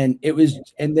 And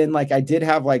then like I did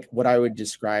have like what I would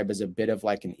describe as a bit of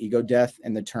like an ego death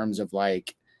in the terms of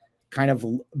like kind of,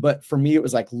 but for me it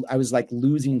was like I was like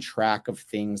losing track of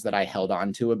things that I held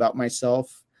on to about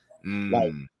myself.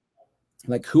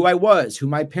 Like who I was, who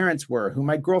my parents were, who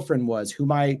my girlfriend was,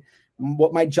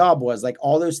 what my job was, like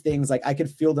all those things, like I could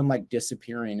feel them like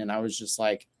disappearing. And I was just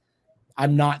like,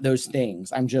 I'm not those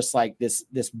things. I'm just like this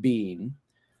being.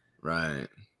 Right.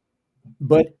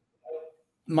 But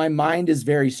my mind is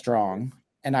very strong.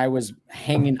 And I was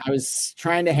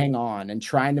trying to hang on and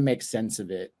trying to make sense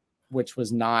of it, which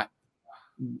was not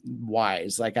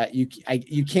wise. Like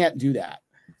you can't do that.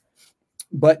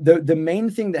 But the main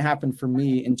thing that happened for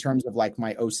me in terms of like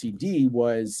my OCD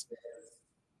was,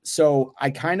 so I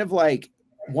kind of like,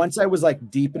 once I was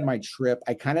like deep in my trip,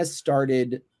 I kind of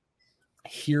started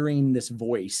hearing this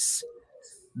voice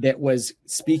that was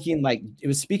speaking, like it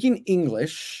was speaking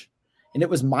English and it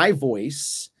was my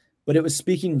voice, but it was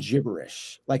speaking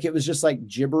gibberish. Like it was just like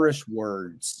gibberish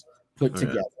words put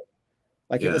together.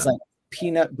 Like it was like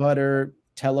peanut butter,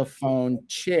 telephone,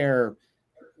 chair,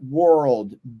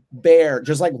 world, bear,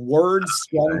 just like words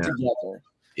strung together.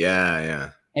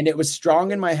 Yeah. And it was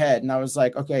strong in my head. And I was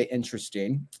like, okay,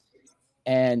 interesting.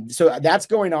 And so that's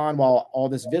going on while all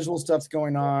this visual stuff's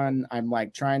going on. I'm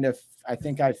like trying to, I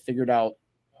think I figured out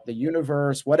the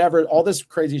universe, whatever, all this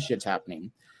crazy shit's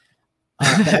happening.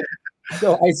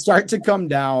 So I start to come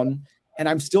down And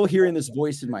I'm still hearing this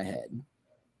voice in my head.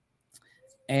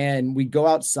 And we go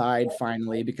outside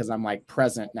finally because I'm like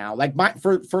present now. Like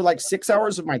for like 6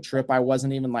 hours of my trip, I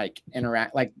wasn't even like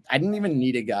like I didn't even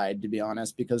need a guide, to be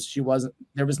honest, because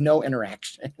there was no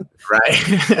interaction.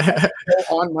 Right.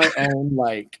 On my own,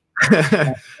 like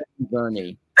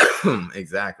journey.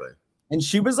 Exactly. And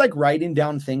she was like writing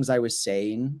down things I was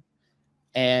saying.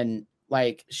 And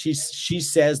like she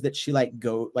says that she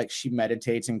she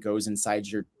meditates and goes inside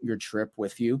your trip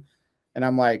with you. And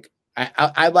I'm like,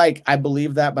 I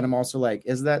believe that, but I'm also like,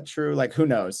 is that true? Like, who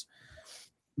knows?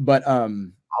 But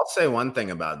I'll say one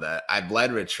thing about that. I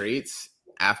led retreats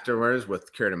afterwards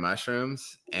with curative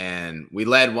mushrooms, and we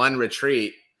led one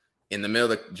retreat in the middle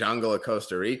of the jungle of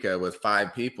Costa Rica with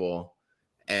 5 people,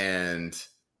 and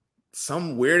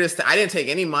some weirdest I didn't take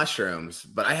any mushrooms,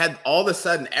 but I had all of a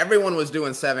sudden everyone was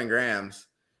doing 7 grams,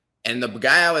 and the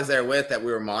guy I was there with that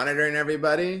we were monitoring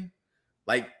everybody.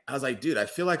 Like, I was like, dude, I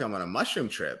feel like I'm on a mushroom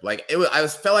trip. Like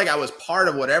felt like I was part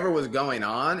of whatever was going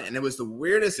on. And it was the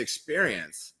weirdest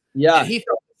experience. Yeah. And he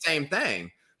felt the same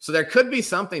thing. So there could be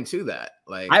something to that.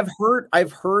 Like I've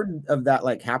heard of that,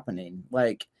 like happening.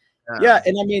 Like, yeah.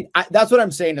 And I mean, that's what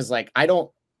I'm saying is like,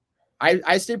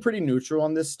 I stay pretty neutral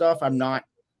on this stuff.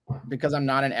 Because I'm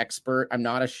not an expert. I'm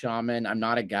not a shaman. I'm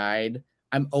not a guide.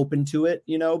 I'm open to it,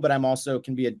 but I'm also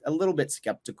can be a little bit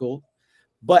skeptical.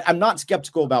 But I'm not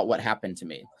skeptical about what happened to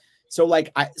me. So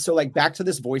like back to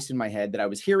this voice in my head that I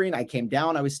was hearing, I came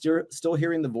down, I was still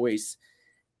hearing the voice.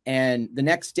 And the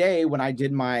next day when I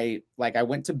did I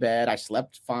went to bed, I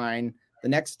slept fine. The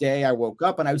next day I woke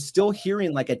up and I was still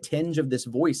hearing like a tinge of this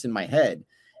voice in my head.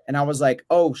 And I was like,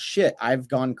 oh shit, I've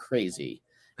gone crazy.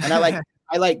 And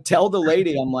I tell the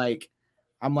lady,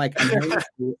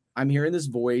 I'm hearing this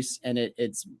voice and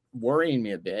it's worrying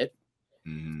me a bit.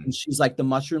 Mm-hmm. And she's like, the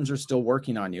mushrooms are still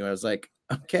working on you. I was like,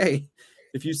 okay,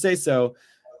 if you say so.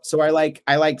 So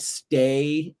I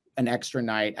stay an extra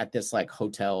night at this like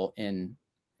hotel in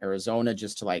Arizona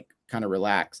just to like kind of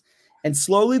relax. And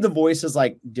slowly the voice is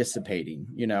like dissipating,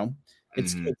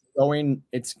 it's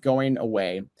going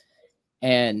away.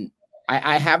 And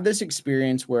I have this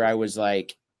experience where I was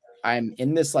like, I'm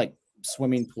in this like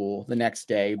swimming pool the next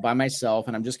day by myself.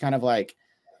 And I'm just kind of like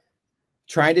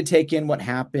trying to take in what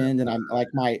happened. And I'm like,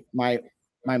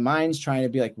 my mind's trying to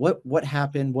be like, what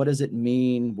happened? What does it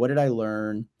mean? What did I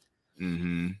learn?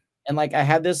 Mm-hmm. And like, I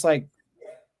had this like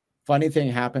funny thing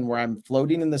happen where I'm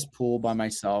floating in this pool by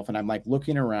myself and I'm like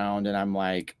looking around and I'm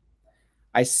like,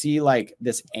 I see like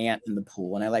this ant in the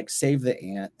pool and I like save the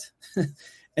ant.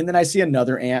 And then I see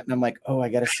another ant and I'm like, oh, I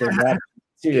got to save that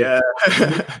too. Yeah.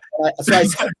 So I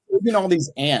start saving all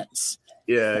these ants.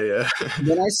 Yeah. Yeah. And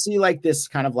then I see like this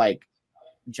kind of like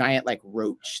giant like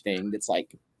roach thing that's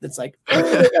like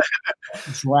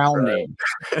drowning.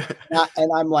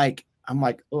 And I'm like,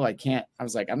 oh, I can't. I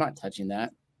was like, I'm not touching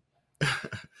that.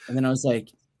 And then I was like,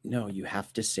 no, you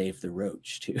have to save the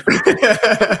roach too.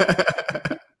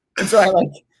 And so I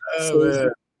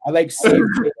saved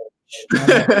the roach.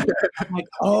 I'm like,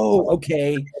 oh,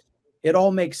 okay. It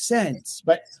all makes sense.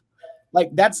 But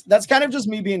like, that's kind of just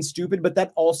me being stupid. But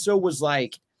that also was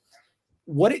like,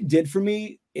 what it did for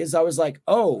me is I was like,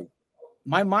 oh,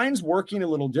 my mind's working a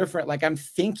little different. Like I'm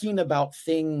thinking about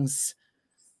things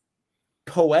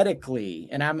poetically,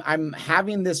 and I'm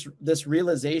having this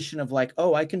realization of like,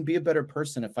 oh, I can be a better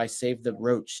person if I save the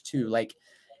roach too. Like,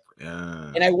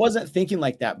 yeah. And I wasn't thinking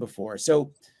like that before.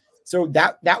 So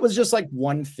that was just like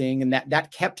one thing, and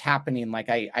that kept happening. Like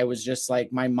I was just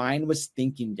like, my mind was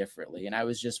thinking differently, and I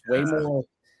was just way more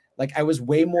like, I was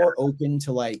way more open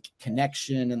to like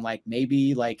connection, and like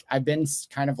maybe like I've been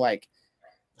kind of like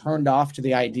turned off to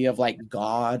the idea of like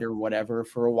God or whatever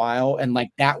for a while, and like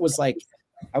that was like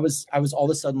I was all of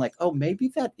a sudden like, oh, maybe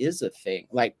that is a thing.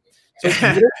 Like, so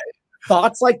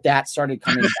thoughts like that started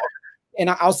coming back. And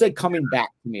I'll say coming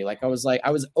back to me. Like I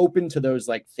was open to those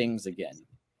like things again.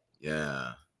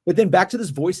 Yeah. But then back to this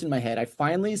voice in my head, I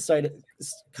finally started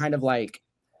kind of like,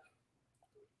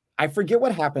 I forget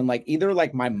what happened. Like either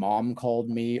like my mom called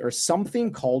me or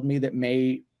something called me that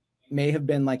may have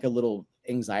been like a little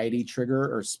anxiety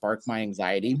trigger or sparked my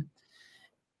anxiety.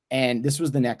 And this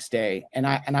was the next day. And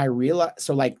I realized,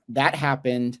 so like that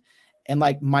happened. And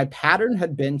like my pattern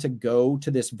had been to go to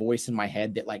this voice in my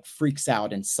head that like freaks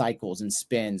out and cycles and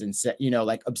spins and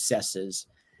like obsesses.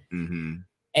 Mm-hmm.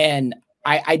 And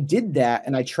I did that.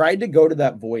 And I tried to go to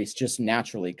that voice just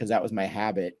naturally because that was my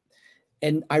habit.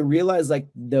 And I realized like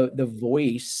the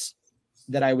voice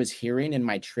that I was hearing in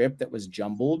my trip that was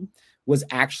jumbled was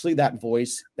actually that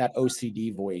voice, that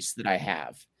OCD voice that I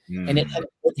have. And it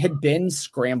had been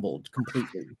scrambled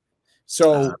completely.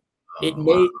 So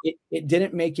it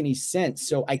didn't make any sense.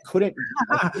 So I couldn't.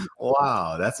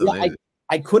 Wow, that's amazing.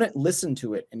 I couldn't listen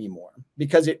to it anymore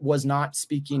because it was not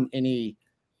speaking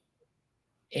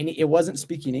it wasn't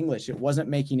speaking English. It wasn't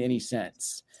making any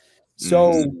sense.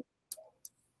 So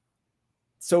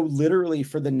literally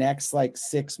for the next like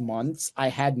 6 months, I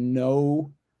had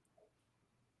no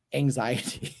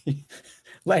anxiety,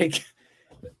 like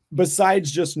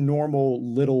besides just normal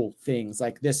little things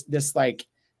like this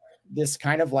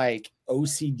kind of like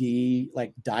OCD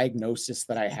like diagnosis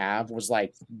that I have was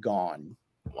like gone.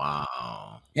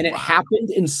 Wow. And it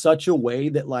happened in such a way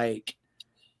that like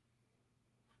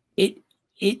it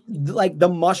like the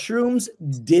mushrooms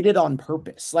did it on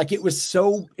purpose. Like it's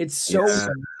so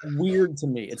weird to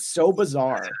me. It's so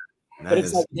bizarre. But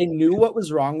it's like they knew what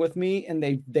was wrong with me and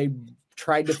they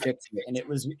tried to fix it. And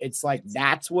it's like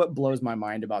that's what blows my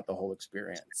mind about the whole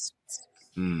experience.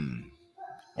 Wow.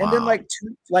 And then like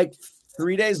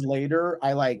 3 days later,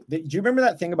 do you remember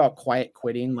that thing about quiet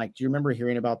quitting? Like, do you remember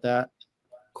hearing about that?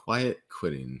 Quiet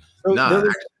quitting. So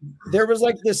there was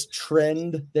like this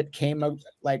trend that came up,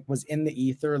 like was in the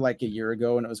ether like a year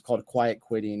ago, and it was called quiet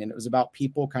quitting. And it was about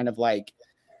people kind of like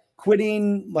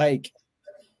quitting, like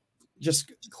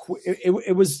just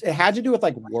it had to do with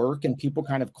like work and people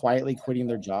kind of quietly quitting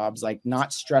their jobs, like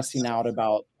not stressing out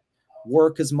about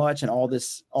work as much and all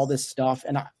this stuff.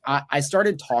 And I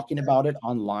started talking about it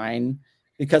online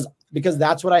because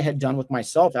that's what I had done with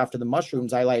myself after the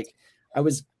mushrooms. I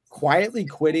was quietly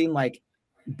quitting, like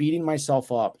beating myself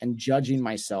up and judging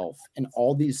myself and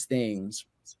all these things.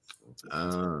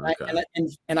 Okay.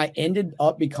 And I ended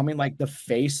up becoming like the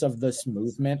face of this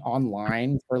movement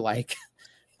online for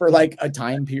a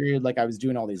time period. Like I was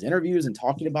doing all these interviews and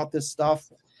talking about this stuff.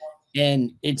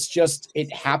 And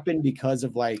it happened because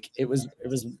of like, it was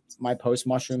my post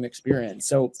mushroom experience.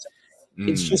 So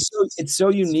it's so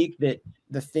unique that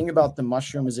the thing about the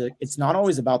mushroom is it's not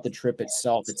always about the trip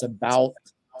itself. It's about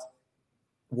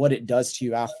what it does to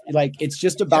you after. Like it's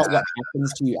just about what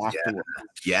happens to you afterwards.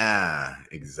 Yeah,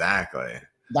 exactly.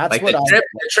 That's like what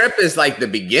the trip is like the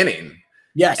beginning.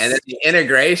 Yes. And then the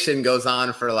integration goes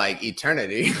on for like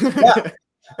eternity. Yeah.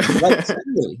 Like,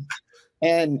 totally.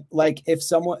 And like if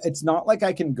someone, it's not like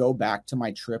I can go back to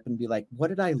my trip and be like, what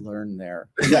did I learn there?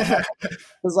 Because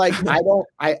like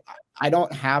I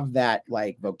don't have that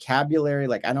like vocabulary.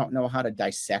 Like I don't know how to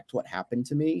dissect what happened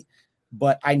to me,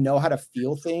 but I know how to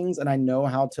feel things, and I know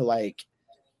how to like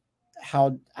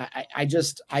I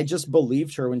just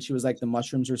believed her when she was like, the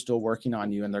mushrooms are still working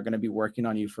on you and they're going to be working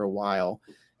on you for a while.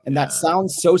 And that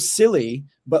sounds so silly,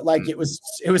 but like it was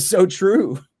so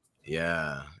true.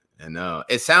 Yeah. I know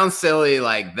it sounds silly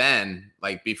like then,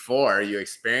 like before you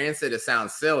experience it, it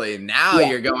sounds silly. Now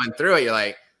you're going through it. You're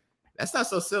like, that's not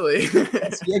so silly.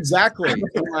 Exactly. And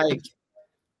like,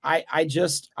 I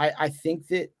think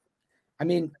that, I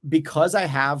mean, because I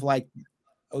have like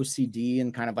OCD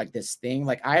and kind of like this thing,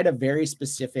 like I had a very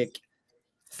specific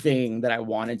thing that I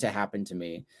wanted to happen to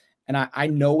me. And I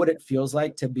know what it feels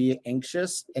like to be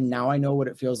anxious. And now I know what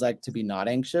it feels like to be not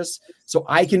anxious. So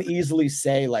I can easily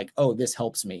say like, oh, this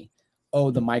helps me.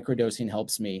 Oh, the microdosing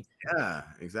helps me. Yeah,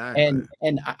 exactly.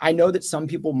 And I know that some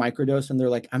people microdose and they're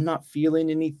like, I'm not feeling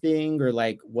anything or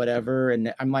like whatever.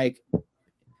 And I'm like,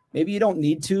 maybe you don't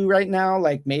need to right now.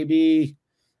 Like maybe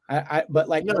but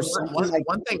like, you know,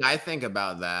 one thing I think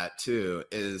about that too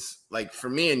is like for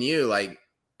me and you, like,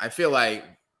 I feel like,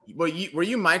 were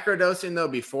you microdosing though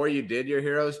before you did your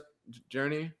hero's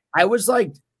journey? I was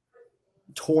like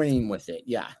toying with it.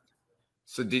 Yeah.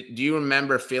 So do you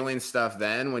remember feeling stuff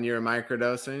then when you were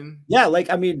microdosing? Yeah. Like,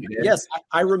 I mean, yes,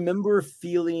 I remember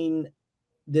feeling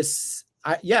this.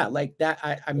 Like that.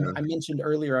 I mentioned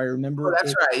earlier, I remember. Oh,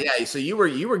 that's right. Yeah. So you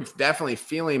were definitely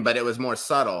feeling, but it was more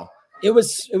subtle. It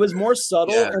was more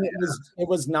subtle, and it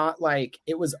was not like,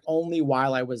 it was only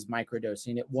while I was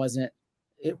microdosing. It wasn't,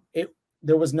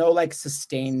 there was no like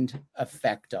sustained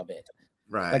effect of it.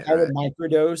 Right. Like I would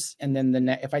microdose, and then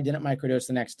if I didn't microdose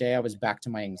the next day, I was back to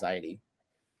my anxiety.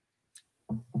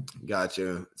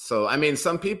 Gotcha. So, I mean,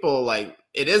 some people, like,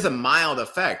 it is a mild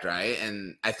effect, right?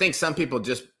 And I think some people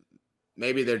just,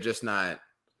 maybe they're just not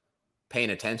paying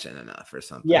attention enough or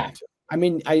something. Yeah. I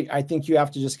mean, I think you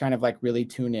have to just kind of like really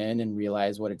tune in and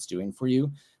realize what it's doing for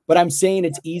you. But I'm saying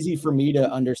it's easy for me to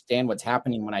understand what's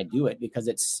happening when I do it, because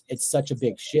it's such a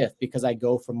big shift, because I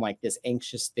go from like this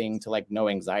anxious thing to like no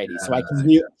anxiety. So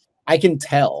I can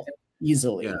tell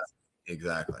easily. Yeah,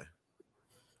 exactly.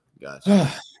 Gotcha.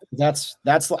 That's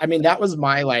I mean, that was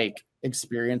my like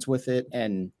experience with it,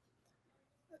 and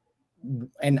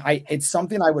it's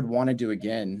something I would want to do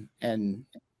again. And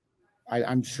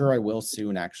I'm sure I will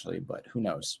soon, actually, but who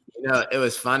knows? You know, it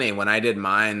was funny when I did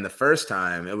mine the first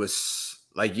time. It was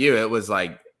like you. It was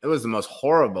the most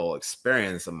horrible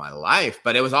experience of my life,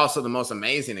 but it was also the most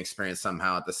amazing experience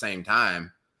somehow at the same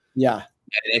time. Yeah.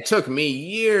 And it took me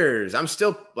years. I'm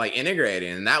still like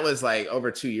integrating, and that was like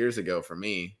over 2 years ago for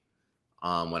me,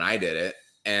 when I did it.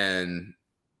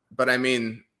 But I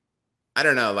mean, I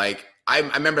don't know. Like I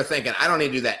remember thinking I don't need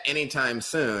to do that anytime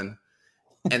soon.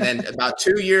 And then about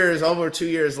over 2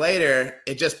 years later,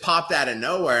 it just popped out of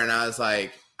nowhere. And I was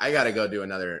like, I got to go do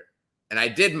another. And I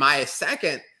did my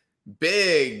second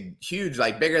big, huge,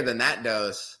 like bigger than that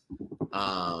dose,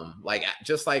 like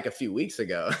just like a few weeks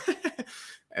ago.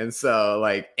 And so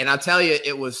like, and I'll tell you,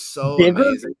 it was so Bigger?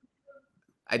 amazing.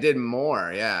 I did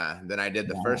more, than I did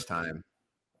the first time.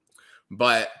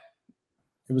 But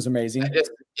it was amazing.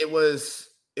 It was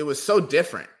so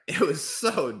different. It was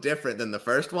so different than the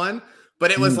first one. But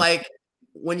it was like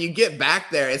when you get back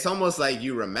there, it's almost like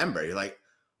you remember. You're like,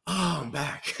 oh, I'm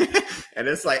back. And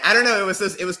it's like, I don't know.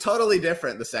 It was totally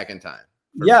different the second time.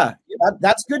 Yeah,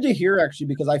 that's good to hear, actually,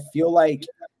 because I feel like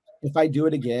if I do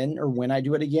it again, or when I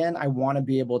do it again, I want to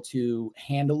be able to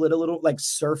handle it a little, like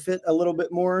surf it a little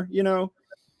bit more, you know,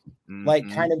 like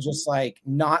kind of just like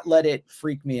not let it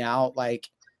freak me out, like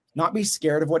not be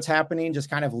scared of what's happening,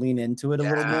 just kind of lean into it a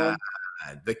little more.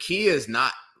 The key is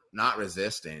not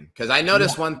resisting, because I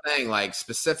noticed one thing, like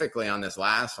specifically on this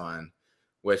last one,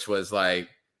 which was like,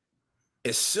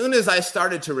 as soon as I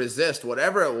started to resist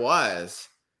whatever it was,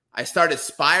 I started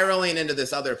spiraling into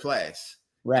this other place.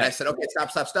 Right. And I said, okay,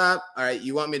 stop. All right,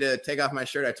 you want me to take off my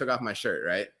shirt? I took off my shirt,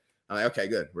 right? I'm like, okay,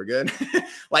 good. We're good.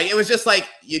 Like, it was just like,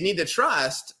 you need to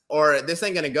trust or this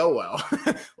ain't going to go well.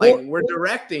 We're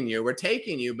directing you, we're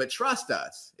taking you, but trust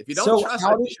us. If you don't trust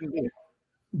us, you shouldn't be here.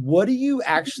 What do you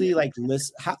actually like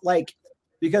listen? Like,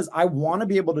 because I want to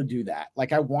be able to do that.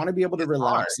 Like, I want to be able to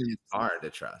relax. It's hard to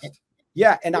trust.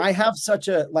 Yeah. And I have such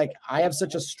a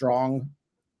strong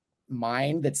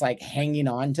mind that's like hanging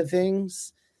on to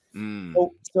things.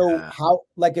 So how,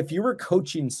 like, if you were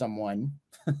coaching someone,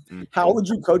 how would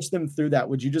you coach them through that?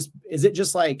 Is it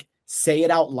just like say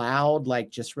it out loud? Like,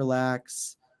 just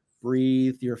relax,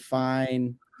 breathe, you're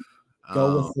fine,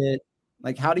 go with it.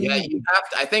 Like, how do you have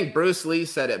to, I think Bruce Lee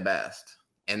said it best.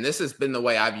 And this has been the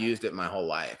way I've used it my whole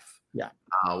life. Yeah.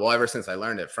 Well, ever since I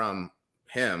learned it from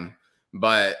him.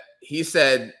 But he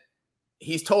said,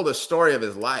 he's told a story of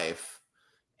his life,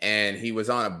 and he was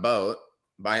on a boat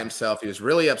by himself. He was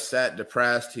really upset,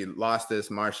 depressed. He lost this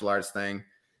martial arts thing.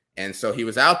 And so he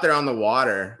was out there on the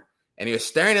water, and he was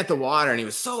staring at the water, and he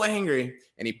was so angry,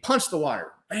 and he punched the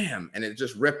water, bam, and it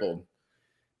just rippled.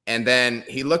 And then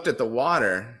he looked at the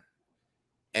water,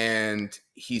 and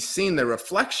he's seen the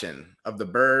reflection of the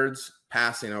birds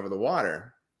passing over the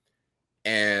water.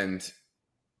 And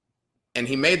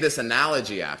he made this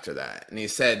analogy after that. And he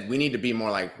said, we need to be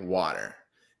more like water.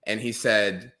 And he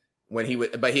said,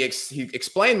 he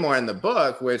explained more in the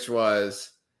book, which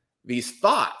was these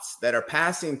thoughts that are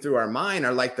passing through our mind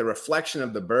are like the reflection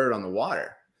of the bird on the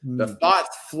water. The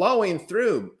thoughts flowing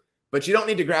through, but you don't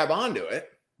need to grab onto it.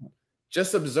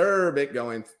 Just observe it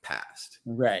going past.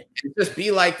 Right. And just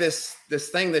be like this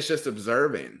thing that's just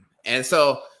observing. And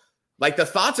so, like, the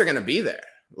thoughts are going to be there.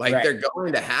 Like, they're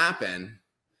going to happen,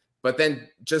 but then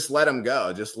just let them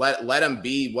go. Just let them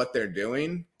be what they're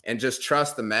doing, and just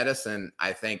trust the medicine.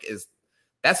 I think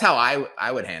that's how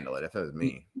I would handle it if it was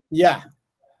me. Yeah.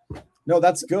 No,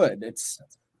 that's good. It's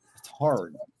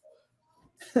hard.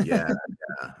 Yeah.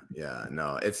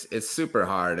 No, it's super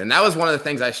hard. And that was one of the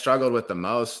things I struggled with the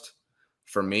most.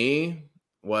 For me,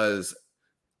 was,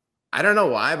 I don't know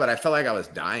why, but I felt like I was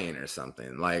dying or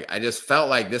something. Like, I just felt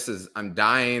like I'm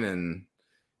dying, and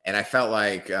I felt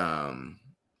like because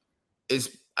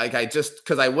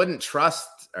I wouldn't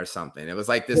trust or something. It was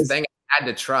like this thing I had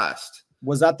to trust.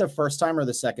 Was that the first time or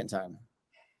the second time?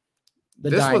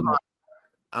 This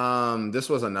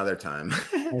was another time.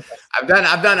 Okay. I've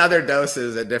done other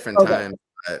doses at different times,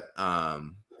 but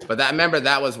I remember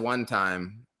that was one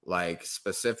time. Like,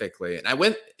 specifically,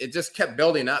 and it just kept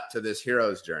building up to this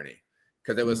hero's journey,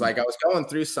 because it was like I was going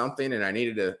through something,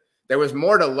 and there was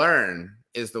more to learn,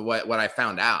 is what I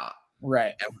found out.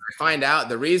 Right. And when I find out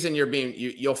the reason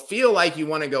you'll feel like you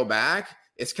want to go back,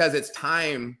 it's because it's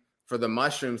time for the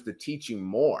mushrooms to teach you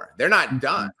more. They're not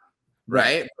done,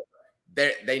 right?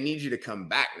 They need you to come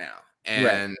back now,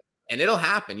 and it'll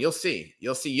happen. You'll see,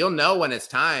 you'll know when it's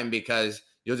time, because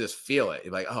you'll just feel it.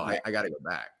 You're like, oh, I got to go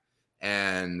back.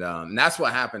 And that's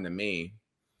what happened to me.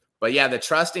 But yeah, the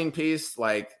trusting piece,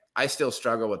 like, I still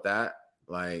struggle with that.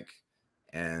 Like,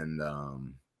 and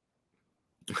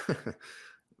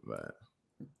but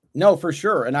No, for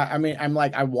sure. And I mean, I'm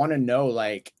like, I want to know,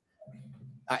 like,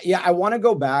 yeah, I want to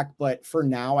go back, but for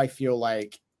now, I feel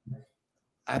like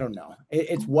I don't know.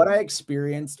 It's what I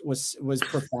experienced was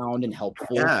profound and helpful.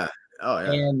 Yeah. Oh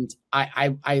yeah. And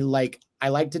I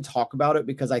like to talk about it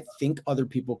because I think other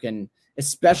people can,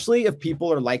 especially if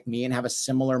people are like me and have a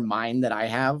similar mind that I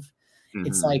have.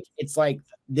 It's like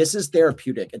this is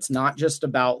therapeutic. It's not just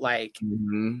about like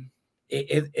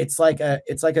it's like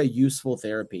a useful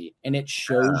therapy, and it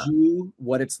shows you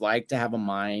what it's like to have a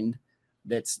mind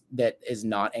that is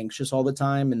not anxious all the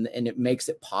time, and it makes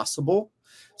it possible.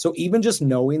 So even just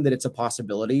knowing that it's a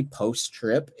possibility post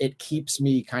trip, it keeps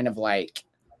me kind of like,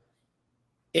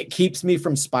 it keeps me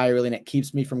from spiraling. It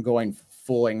keeps me from going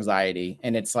full anxiety.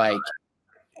 And it's like,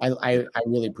 I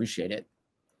really appreciate it.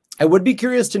 I would be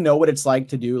curious to know what it's like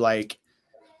to do, like,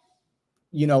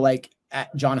 you know, like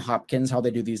at John Hopkins, how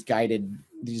they do these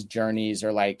journeys,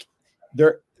 or like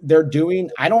they're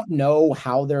doing, I don't know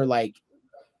how they're like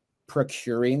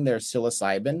procuring their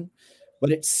psilocybin, but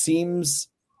it seems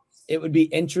it would be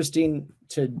interesting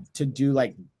to do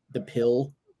like the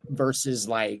pill versus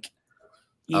like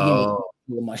eating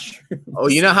mushrooms. Oh,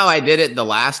 you know how I did it the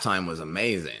last time was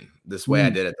amazing. This way I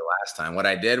did it the last time. What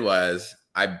I did was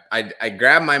I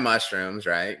grabbed my mushrooms,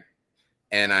 right?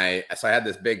 And I had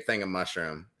this big thing of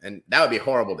mushroom, and that would be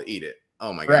horrible to eat it.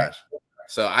 Oh my gosh.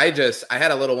 So I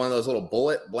had a little one of those little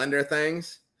bullet blender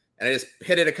things, and I just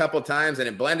hit it a couple times, and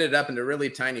it blended it up into really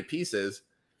tiny pieces.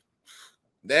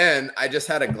 Then I just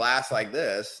had a glass like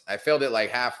this. I filled it like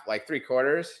half, like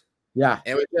 3/4. Yeah.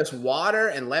 And it was just water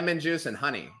and lemon juice and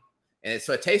honey. And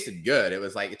so it tasted good. It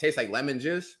was like, it tastes like lemon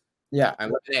juice. Yeah.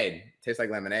 And lemonade. It tastes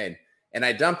like lemonade. And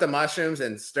I dumped the mushrooms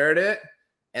and stirred it.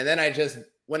 And then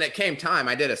when it came time,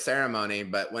 I did a ceremony,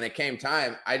 but when it came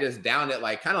time, I just downed it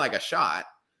like kind of like a shot,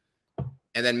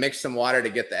 and then mixed some water to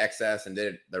get the excess and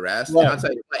did the rest. Yeah.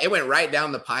 And it went right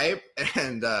down the pipe,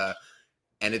 and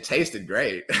it tasted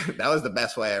great. That was the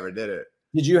best way I ever did it.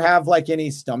 Did you have like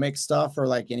any stomach stuff, or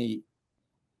like any,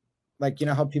 like, you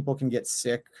know how people can get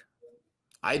sick?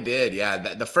 I did.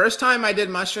 Yeah. The first time I did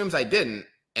mushrooms, I didn't.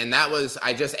 And that was,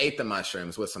 I just ate the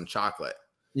mushrooms with some chocolate.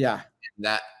 Yeah.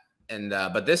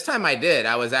 But this time I did.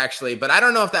 I was actually, but I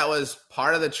don't know if that was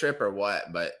part of the trip or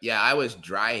what, but yeah, I was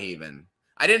dry heaving.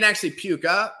 I didn't actually puke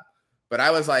up, but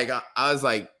I was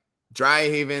like dry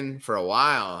heaving for a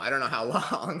while. I don't know how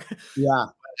long. Yeah.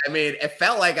 I mean, it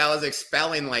felt like I was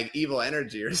expelling like evil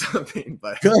energy or something,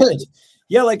 but good.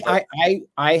 Yeah. Like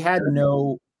I had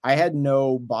no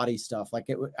body stuff. Like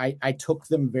I took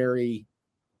them very,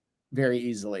 very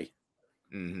easily,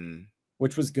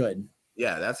 which was good.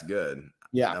 Yeah, that's good.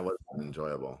 Yeah, that was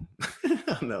enjoyable.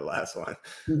 On the last one.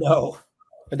 No,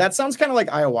 but that sounds kind of like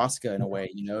ayahuasca in a way.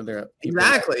 You know,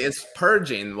 exactly. It's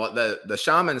purging. What the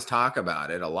shamans talk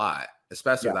about it a lot,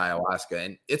 especially with ayahuasca,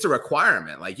 and it's a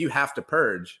requirement. Like you have to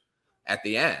purge at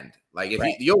the end. Like if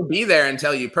you'll be there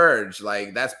until you purge.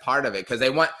 Like that's part of it, because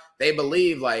they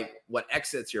believe like what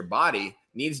exits your body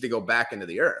needs to go back into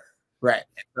the earth. Right.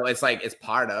 So it's like it's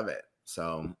part of it.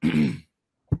 So,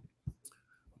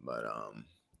 but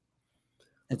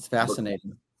it's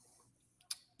fascinating.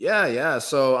 Yeah.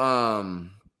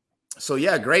 So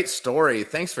yeah, great story.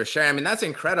 Thanks for sharing. I mean, that's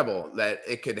incredible that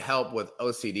it could help with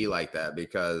OCD like that,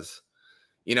 because,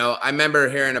 you know, I remember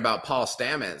hearing about Paul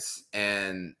Stamets.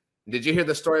 And did you hear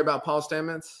the story about Paul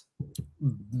Stamets?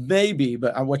 Maybe,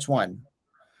 but which one?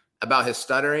 About his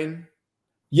stuttering?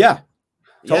 Yeah.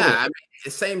 Totally. Yeah, I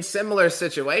mean, similar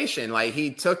situation. Like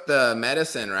he took the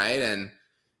medicine, right? And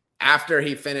after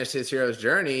he finished his hero's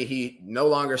journey, he no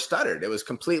longer stuttered. It was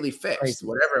completely fixed,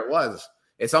 whatever it was.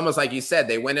 It's almost like you said,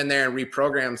 they went in there and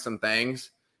reprogrammed some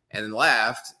things and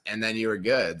left, and then you were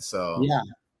good. So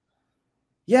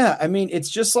yeah. I mean, it's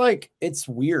just like, it's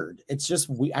weird. It's just,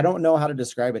 I don't know how to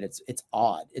describe it. It's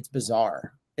odd. It's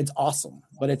bizarre. It's awesome.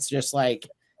 But it's just like,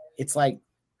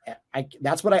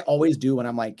 that's what I always do when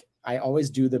I'm like, I always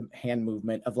do the hand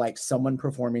movement of like someone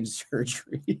performing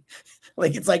surgery.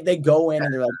 Like, it's like they go in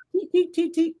and they're like, tink,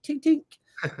 tink, tink, tink, tink,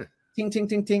 tink, tink,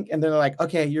 tink, tink. And they're like,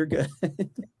 okay, you're good.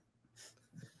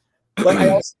 But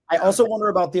I also wonder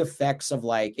about the effects of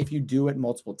like, if you do it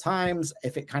multiple times,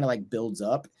 if it kind of like builds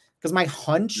up, because my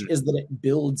hunch is that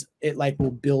it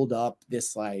will build up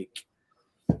this like,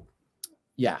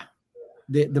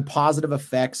 the positive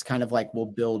effects kind of like will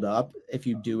build up if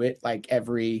you do it like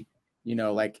every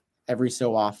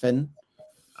so often.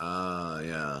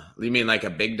 Yeah. You mean like a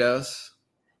big dose?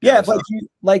 Yeah.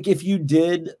 If you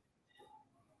did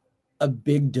a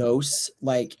big dose,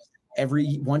 like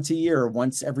once a year or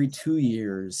once every 2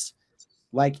 years,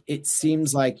 like it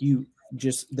seems like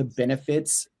the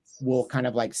benefits will kind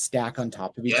of like stack on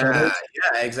top of each other.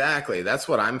 Yeah, exactly. That's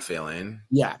what I'm feeling.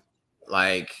 Yeah.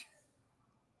 Like,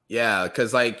 yeah,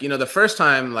 because like, you know, the first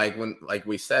time, like when, like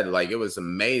we said, like it was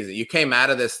amazing. You came out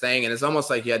of this thing and it's almost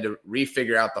like you had to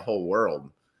refigure out the whole world.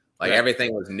 Like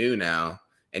everything was new now.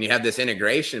 And you have this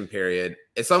integration period.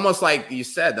 It's almost like you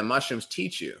said, the mushrooms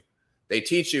teach you. They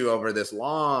teach you over this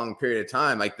long period of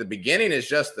time. Like the beginning is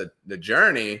just the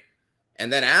journey.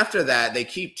 And then after that, they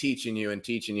keep teaching you and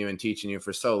teaching you and teaching you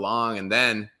for so long. And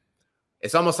then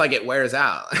it's almost like it wears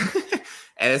out.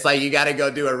 And it's like, you got to go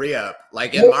do a re-up,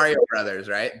 like in Mario Brothers,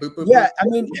 right? Boop, boop, yeah. boop. I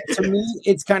mean, to me,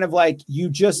 it's kind of like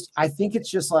I think it's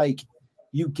just like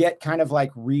you get kind of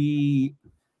like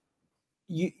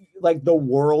like the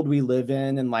world we live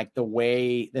in and like the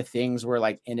way the things were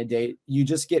like inundated, you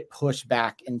just get pushed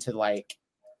back into like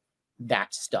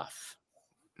that stuff.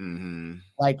 Mm-hmm.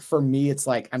 Like for me, it's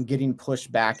like I'm getting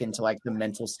pushed back into like the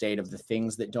mental state of the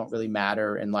things that don't really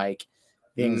matter and like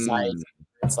the anxiety.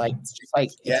 It's like it's just like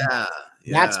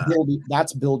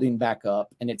that's building back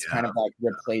up, and it's kind of like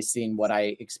replacing what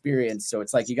I experienced. So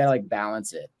it's like you gotta like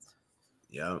balance it.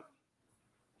 Yeah,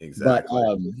 exactly. But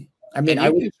I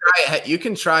mean, you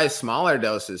can try smaller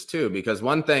doses too, because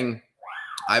one thing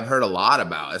I've heard a lot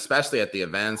about, especially at the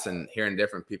events and hearing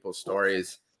different people's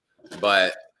stories,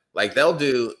 but like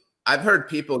I've heard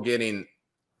people getting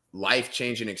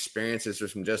life-changing experiences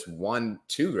from just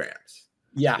 1-2 grams.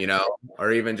 Yeah. You know,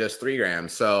 or even just 3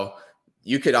 grams. So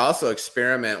you could also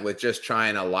experiment with just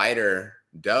trying a lighter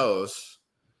dose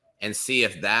and see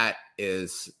if that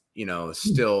is, you know,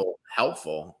 still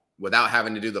helpful without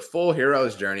having to do the full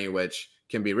hero's journey, which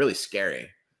can be really scary.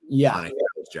 Yeah. On a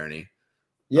hero's journey.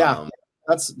 Yeah.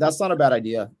 That's not a bad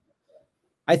idea.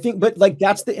 I think, but like,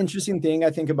 that's the interesting thing I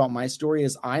think about my story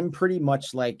is I'm pretty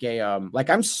much like like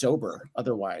I'm sober.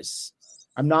 Otherwise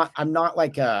I'm not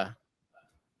like I'm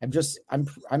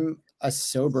a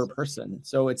sober person.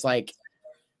 So it's like,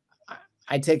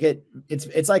 I take it,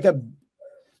 it's like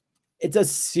it's a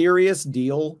serious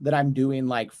deal that I'm doing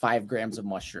like 5 grams of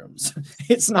mushrooms.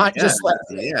 It's not just like,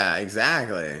 yeah,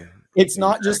 exactly. It's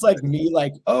not just like me,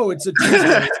 like, oh, it's a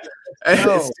Tuesday.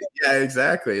 No. Yeah,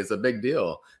 exactly. It's a big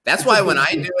deal. That's why when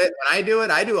I do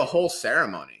it, I do a whole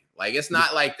ceremony. Like, it's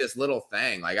not like this little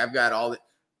thing. Like,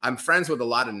 I'm friends with a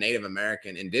lot of Native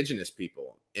American indigenous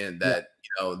people in that, you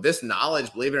know, this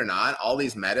knowledge, believe it or not, all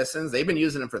these medicines, they've been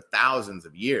using them for thousands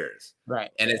of years. Right.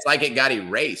 And it's like it got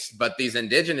erased, but these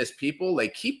indigenous people, they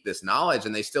keep this knowledge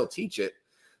and they still teach it.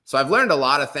 So I've learned a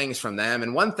lot of things from them.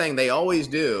 And one thing they always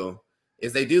do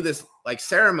is they do this like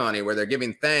ceremony where they're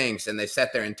giving thanks and they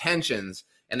set their intentions,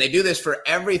 and they do this for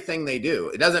everything they do.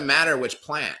 It doesn't matter which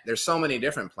plant. There's so many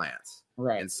different plants,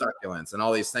 right, and succulents and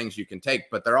all these things you can take,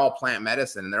 but they're all plant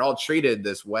medicine and they're all treated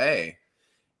this way.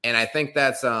 And I think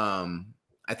that's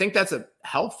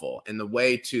helpful in the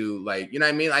way to, like, you know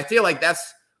what I mean? I feel like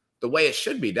that's the way it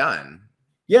should be done.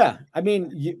 Yeah. I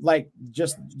mean, like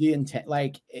just the intent,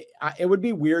 like it would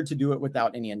be weird to do it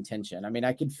without any intention. I mean,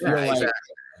 I could feel like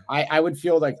I would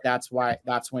feel like that's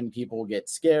when people get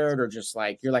scared or just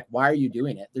like, you're like, why are you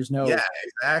doing it? There's no. Yeah,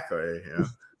 exactly. Yeah.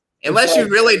 Unless you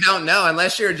really don't know,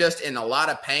 unless you're just in a lot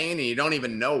of pain and you don't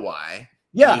even know why.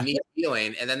 Yeah. You need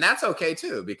healing. And then that's okay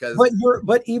too, because.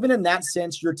 But even in that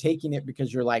sense, you're taking it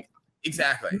because you're like.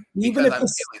 Exactly. Even if I'm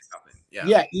feeling something. Yeah.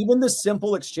 Yeah. Even the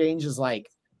simple exchange is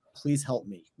like, please help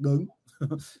me.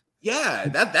 Yeah.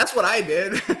 That's what I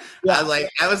did. Yeah.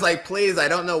 I was like, please, I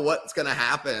don't know what's going to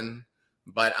happen.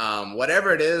 But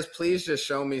whatever it is, please just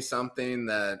show me something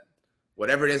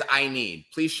whatever it is I need.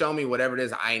 Please show me whatever it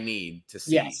is I need to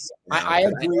see. Yes, you know? I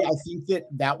agree. I think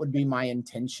that would be my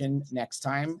intention next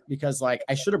time, because like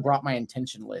I should have brought my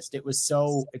intention list.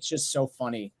 It's just so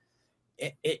funny.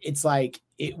 It's like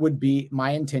it would be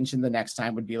my intention the next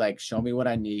time would be like, show me what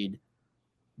I need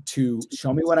to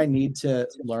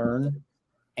learn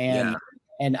and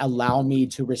allow me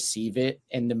to receive it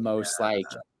in the most like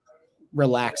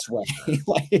relaxed way.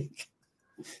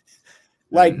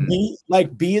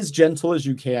 be as gentle as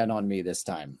you can on me this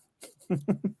time.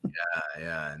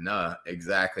 Yeah, no,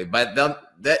 exactly. But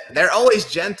they're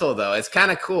always gentle though. It's kind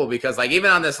of cool because like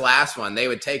even on this last one, they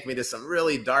would take me to some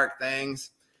really dark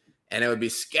things and it would be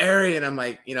scary. And I'm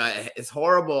like, you know, it's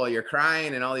horrible. You're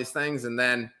crying and all these things. And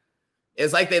then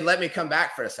it's like they'd let me come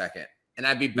back for a second. And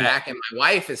I'd be back, and my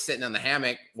wife is sitting on the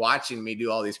hammock watching me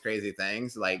do all these crazy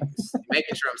things, like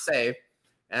making sure I'm safe.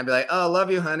 And I'd be like, "Oh,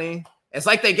 love you, honey." It's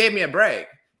like they gave me a break,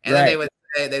 and then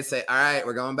they'd say, "All right,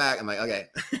 we're going back." I'm like, "Okay,"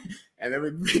 and then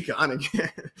we'd be gone again.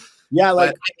 Yeah,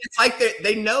 like but it's like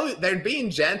they know they're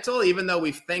being gentle, even though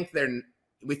we think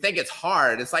it's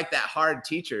hard. It's like that hard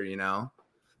teacher, you know.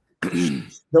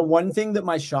 The one thing that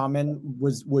my shaman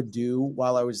would do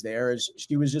while I was there is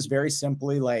she was just very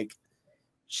simply like,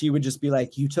 she would just be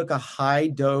like, you took a high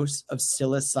dose of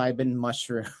psilocybin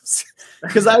mushrooms.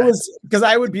 Because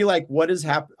I would be like, what is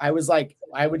happening? I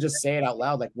would just say it out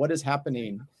loud, like, what is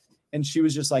happening? And she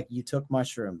was just like, you took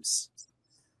mushrooms.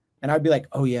 And I'd be like,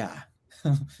 oh yeah.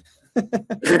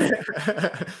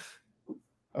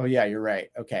 Oh yeah, you're right.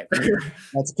 Okay.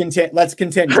 Let's continue.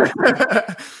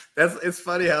 It's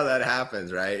funny how that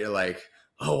happens, right? You're like,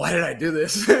 oh, why did I do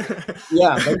this?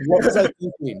 Yeah, like, what was I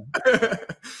thinking?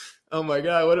 Oh my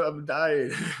God, what, I'm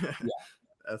dying. Yeah.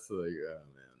 That's like, oh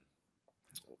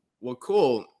man. Well,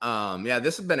 cool. Yeah,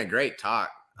 this has been a great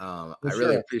talk. I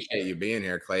really appreciate you being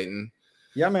here, Clayton.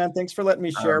 Yeah, man. Thanks for letting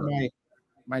me share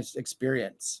my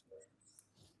experience.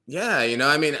 Yeah, you know,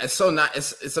 I mean,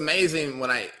 it's amazing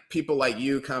when people like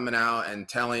you coming out and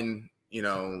telling, you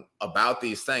know, about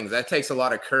these things. That takes a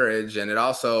lot of courage, and it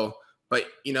also, but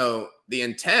you know, the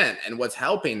intent and what's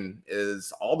helping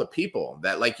is all the people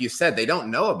that, like you said, they don't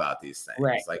know about these things.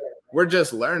 Right. Like, we're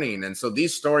just learning, and so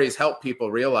these stories help people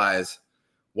realize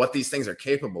what these things are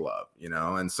capable of, you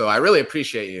know. And so I really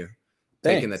appreciate you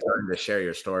taking the time to share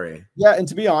your story. Yeah, and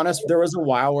to be honest, there was a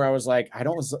while where I was like, I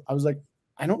don't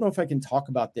know if I can talk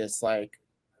about this like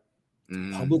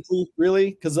publicly,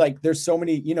 really, because like there's so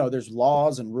many, you know, there's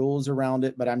laws and rules around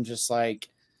it, but I'm just like,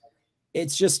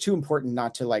 it's just too important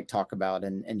not to like talk about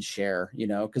and share, you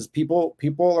know, because people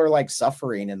are like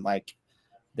suffering, and like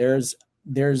there's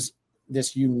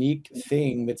this unique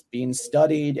thing that's being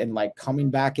studied and like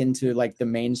coming back into like the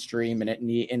mainstream,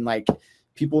 and like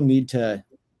people need to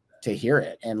hear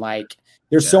it. And like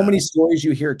there's so many stories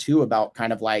you hear too about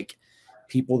kind of like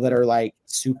people that are like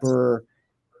super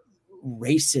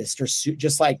racist or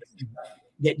just like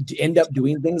that end up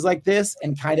doing things like this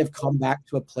and kind of come back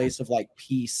to a place of like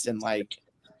peace and like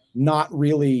not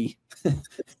really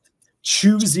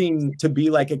choosing to be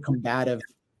like a combative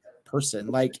person.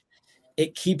 Like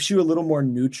it keeps you a little more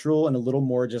neutral and a little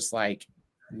more just like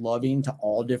loving to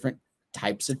all different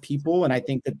types of people. And I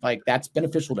think that like that's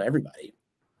beneficial to everybody.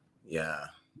 Yeah,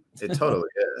 it totally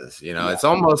is. You know, it's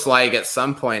almost like at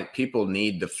some point people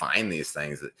need to find these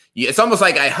things. It's almost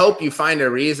like I hope you find a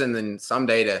reason then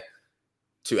someday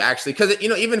to actually, because, you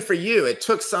know, even for you, it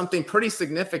took something pretty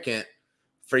significant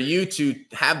for you to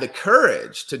have the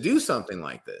courage to do something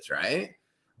like this, right?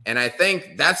 And I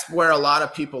think that's where a lot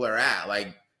of people are at.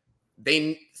 Like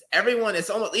everyone, it's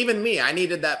almost, even me, I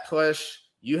needed that push.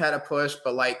 You had a push,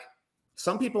 but like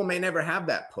some people may never have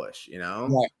that push, you know?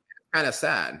 Right. Kind of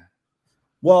sad.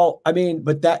 Well, I mean,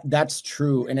 but that's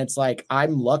true. And it's like,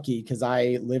 I'm lucky because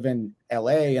I live in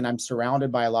LA and I'm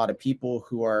surrounded by a lot of people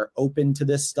who are open to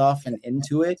this stuff and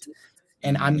into it.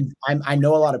 And I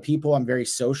know a lot of people, I'm very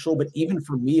social, but even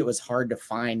for me, it was hard to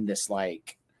find this,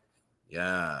 like,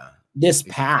 this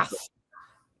path.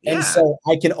 Yeah. And so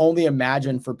I can only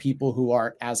imagine for people who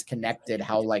aren't as connected,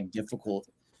 how like difficult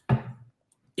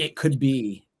it could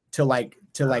be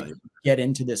to get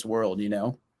into this world, you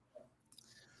know?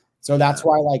 So that's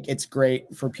why like it's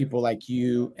great for people like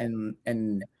you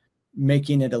and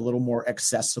making it a little more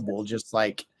accessible, just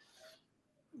like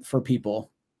for people.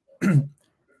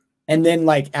 And then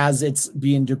like as it's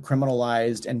being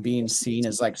decriminalized and being seen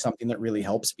as like something that really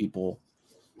helps people.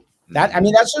 That, I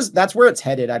mean, that's where it's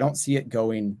headed. I don't see it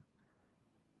going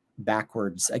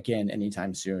backwards again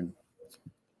anytime soon.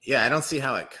 Yeah, I don't see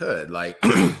how it could. Like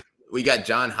we got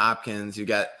John Hopkins, you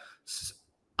got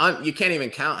you can't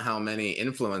even count how many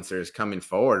influencers coming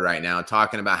forward right now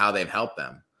talking about how they've helped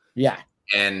them. Yeah.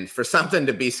 And for something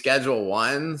to be Schedule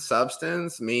I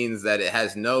substance means that it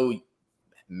has no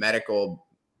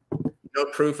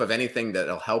proof of anything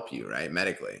that'll help you, right?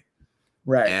 Medically.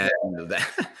 Right. And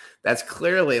that's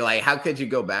clearly like, how could you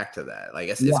go back to that? Like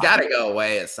it's got to go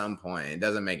away at some point. It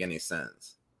doesn't make any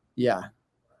sense. Yeah.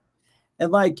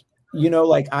 And like, you know,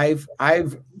 like I've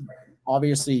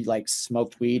obviously like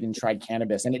smoked weed and tried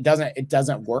cannabis and it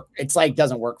doesn't work. It's like,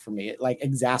 doesn't work for me. It like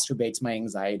exacerbates my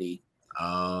anxiety.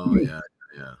 Oh yeah.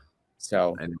 Yeah.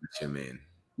 So I know what you mean.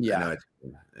 Yeah. I know what you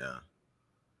mean. Yeah.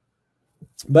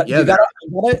 But yeah,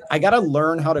 I gotta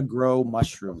learn how to grow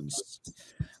mushrooms.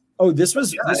 Oh, this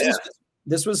was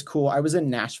cool. I was in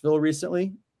Nashville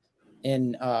recently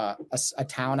in a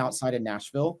town outside of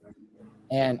Nashville.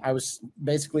 And I was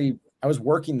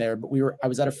working there, but I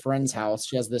was at a friend's house.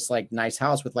 She has this like nice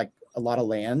house with like a lot of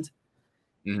land.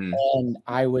 Mm-hmm. And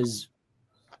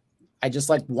I just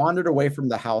like wandered away from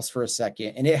the house for a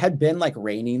second, and it had been like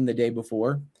raining the day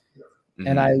before. Mm-hmm.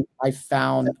 And I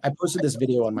posted this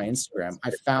video on my Instagram.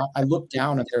 I looked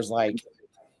down and there's like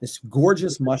this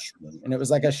gorgeous mushroom, and it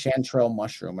was like a chanterelle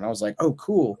mushroom. And I was like, oh,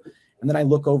 cool. And then I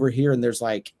look over here and there's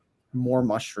like more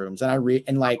mushrooms. And I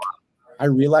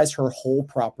realized her whole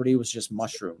property was just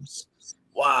mushrooms.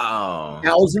 Wow.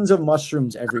 Thousands of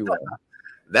mushrooms everywhere.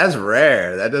 That's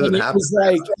rare. That doesn't happen.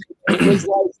 It was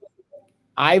like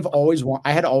I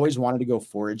had always wanted to go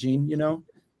foraging, you know,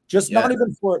 just not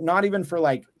even for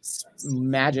like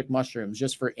magic mushrooms,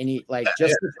 just for any, like,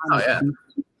 just to kind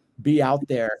of be out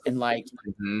there. And like,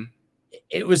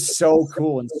 it was so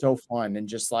cool and so fun. And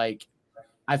just like,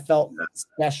 I felt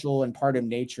special and part of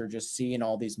nature, just seeing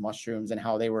all these mushrooms and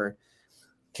how they were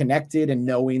connected, and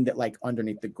knowing that like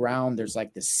underneath the ground, there's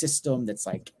like this system that's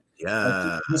like,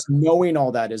 just knowing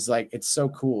all that is like, it's so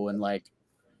cool. And like,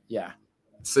 yeah.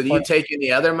 So do you take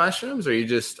any other mushrooms, or you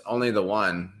just only the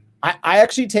one? I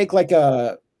actually take it's like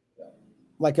a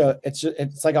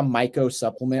myco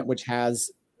supplement, which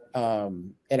has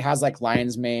it has like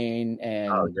lion's mane,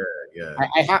 and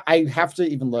I have to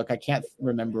even look. I can't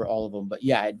remember all of them, but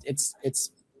yeah, it's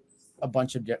a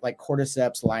bunch of like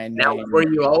cordyceps, lion mane. Now, were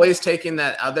you always taking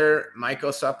that other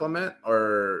myco supplement,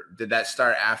 or did that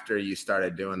start after you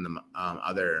started doing the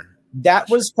other? That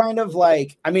was kind of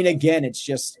like, I mean, again,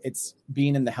 it's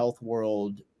being in the health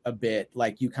world a bit,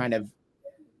 like you kind of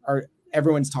are,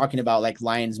 everyone's talking about like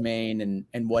lion's mane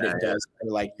and what it does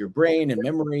for like your brain and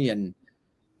memory. And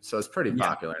so it's pretty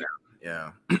popular now.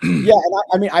 Yeah. Yeah. And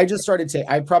I mean, I just started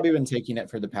I've probably been taking it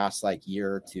for the past like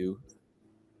year or two.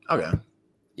 Okay.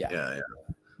 Yeah.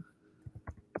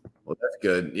 Well, that's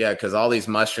good. Yeah. Cause all these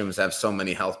mushrooms have so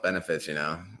many health benefits, you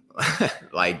know,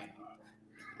 like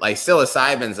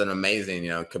psilocybin's an amazing, you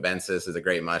know, cubensis is a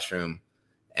great mushroom.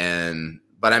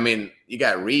 But I mean, you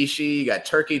got reishi, you got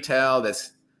turkey tail.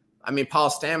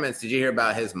 Paul Stamets, did you hear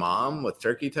about his mom with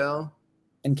turkey tail?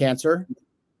 And cancer?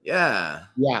 Yeah.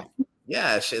 Yeah.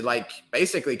 Yeah. She like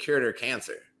basically cured her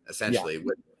cancer, essentially,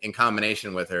 in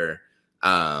combination with her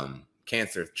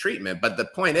cancer treatment. But the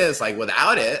point is, like,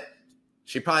 without it,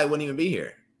 she probably wouldn't even be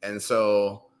here. And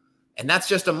that's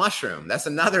just a mushroom. That's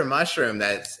another mushroom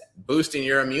that's boosting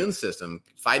your immune system,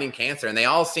 fighting cancer. And they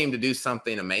all seem to do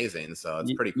something amazing. So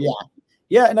it's pretty cool.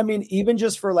 Yeah. And I mean, even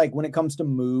just for like, when it comes to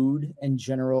mood and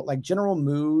general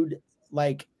mood,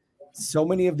 like so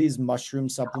many of these mushroom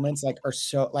supplements like are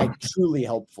so like truly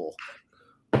helpful.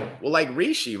 Well, like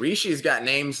Rishi's got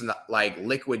names like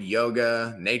Liquid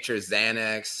Yoga, Nature's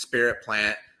Xanax, Spirit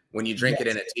Plant, when you drink it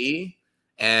in a tea.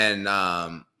 And,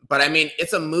 but I mean,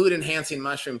 it's a mood enhancing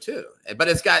mushroom too, but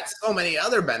it's got so many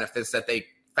other benefits that they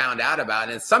found out about.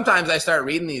 And sometimes I start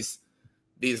reading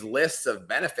these lists of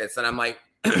benefits and I'm like,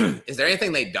 is there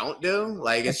anything they don't do?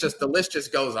 Like, it's just, the list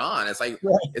just goes on. It's like,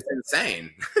 it's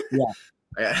insane.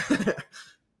 Yeah.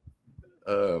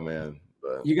 Oh man.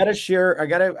 But you got to share. I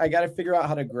gotta figure out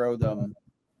how to grow them.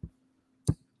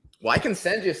 Well, I can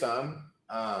send you some.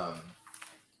 I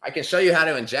can show you how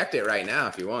to inject it right now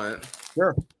if you want.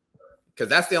 Sure. Because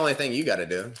that's the only thing you got to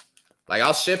do. Like,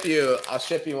 I'll ship you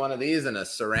one of these in a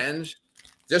syringe.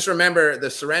 Just remember,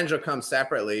 the syringe will come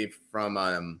separately from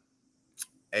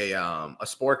a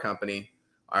spore company,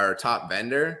 our top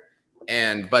vendor,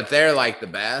 but they're like the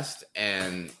best.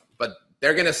 But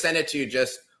they're gonna send it to you.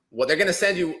 They're gonna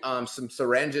send you some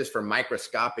syringes for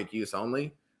microscopic use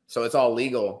only. So it's all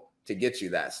legal to get you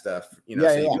that stuff. You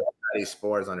know, you can study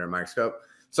spores under a microscope.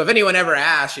 So if anyone ever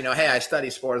asks, you know, hey, I study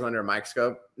spores under a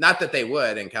microscope, not that they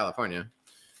would in California,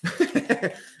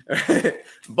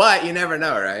 but you never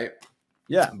know, right?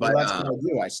 Yeah, but that's what I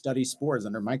do. I study spores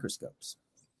under microscopes.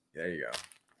 There you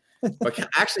go. But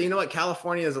actually, you know what?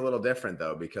 California is a little different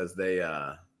though, because they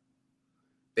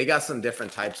got some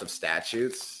different types of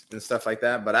statutes and stuff like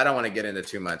that. But I don't want to get into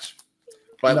too much.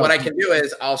 But what I can do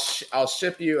is I'll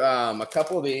ship you a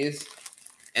couple of these,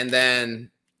 and then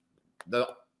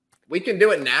we can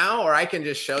do it now, or I can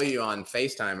just show you on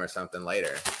FaceTime or something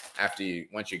later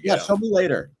once you get them. Show me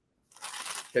later.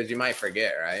 Because you might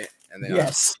forget, right? And then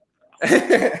yes.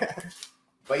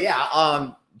 But yeah,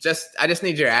 I just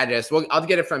need your address. I'll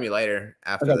get it from you later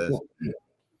after this.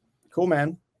 Cool,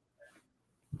 man.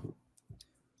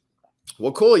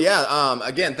 Well, cool. Yeah.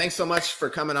 Again, thanks so much for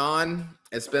coming on.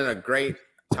 It's been a great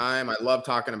time. I love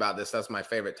talking about this. That's my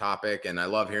favorite topic. And I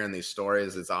love hearing these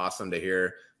stories. It's awesome to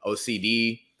hear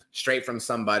OCD straight from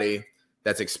somebody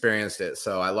that's experienced it.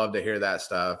 So I love to hear that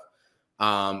stuff.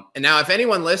 And now if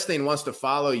anyone listening wants to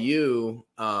follow you,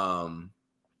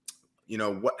 you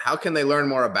know, how can they learn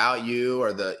more about you,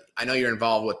 or I know you're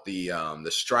involved with the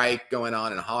strike going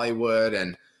on in Hollywood,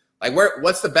 and like,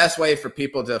 what's the best way for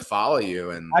people to follow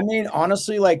you? And I mean,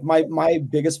 honestly, like my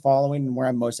biggest following and where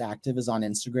I'm most active is on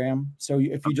Instagram. So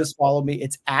if you just follow me,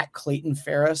 it's at Clayton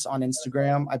Farris on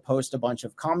Instagram. I post a bunch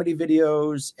of comedy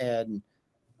videos and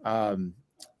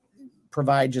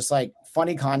provide just like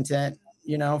funny content,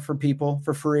 you know, for people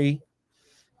for free.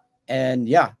 And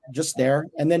yeah, just there.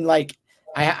 And then like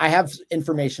I have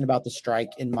information about the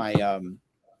strike in my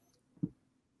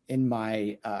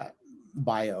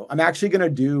bio. I'm actually going to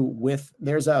do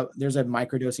there's a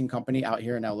microdosing company out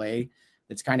here in LA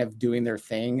that's kind of doing their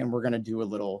thing. And we're going to do a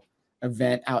little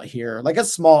event out here, like a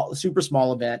super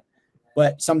small event,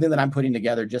 but something that I'm putting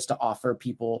together just to offer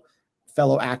people,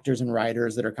 fellow actors and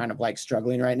writers that are kind of like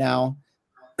struggling right now,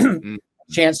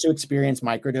 chance to experience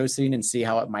microdosing and see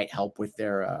how it might help with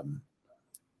their,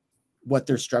 what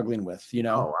they're struggling with, you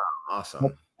know? Oh, wow.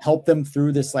 Awesome. Help them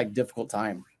through this like difficult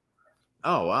time.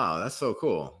 Oh, wow. That's so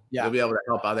cool. Yeah. You'll be able to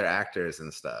help other actors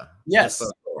and stuff. Yes. So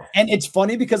cool. And it's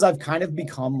funny because I've kind of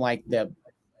become like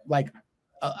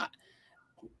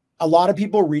a lot of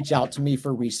people reach out to me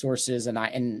for resources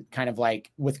and kind of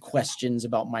like with questions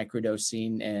about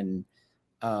microdosing and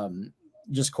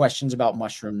just questions about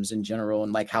mushrooms in general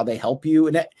and like how they help you.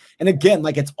 And again,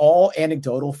 like it's all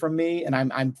anecdotal from me, and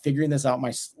I'm figuring this out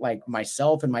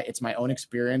myself and it's my own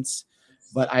experience,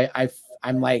 but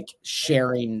I'm like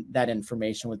sharing that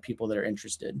information with people that are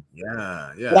interested.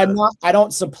 Yeah. Yeah. But I'm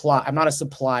not a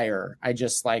supplier. I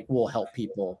just like will help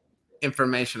people.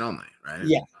 Information only, right?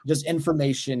 Yeah. Just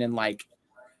information and like,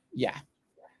 yeah.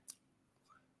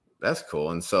 That's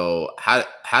cool. And so how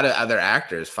do other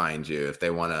actors find you if they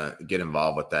want to get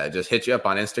involved with that? Just hit you up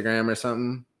on Instagram or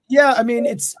something? Yeah. I mean,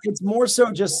 it's more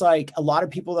so just like a lot of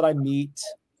people that I meet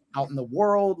out in the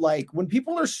world, like when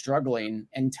people are struggling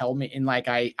and tell me, and like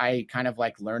I kind of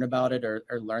like learn about it or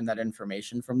learn that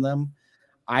information from them.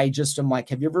 I just am like,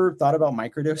 have you ever thought about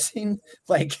microdosing?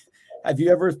 Like, have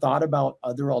you ever thought about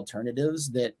other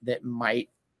alternatives that might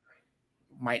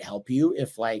help you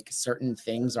if like certain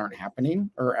things aren't happening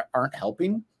or aren't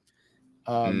helping?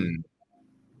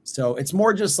 So it's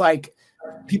more just like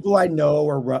people I know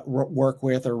or work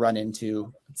with or run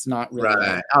into. It's not really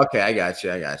right. Okay, I got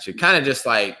you. Kind of just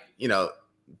like, you know,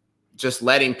 just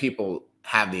letting people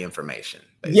have the information.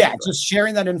 Basically. Yeah, just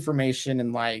sharing that information.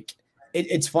 And like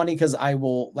it's funny because I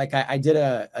did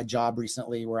a job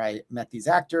recently where I met these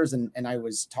actors and I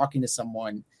was talking to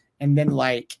someone, and then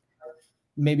like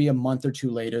maybe a month or two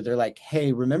later, they're like,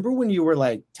 hey, remember when you were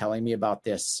like telling me about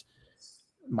this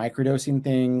microdosing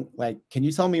thing? Like, can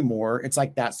you tell me more? It's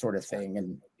like that sort of thing.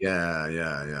 And yeah.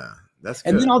 That's good.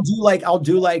 And then I'll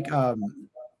do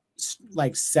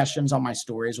like sessions on my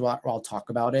stories where I'll talk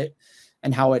about it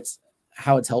and how it's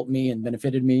helped me and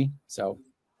benefited me. So,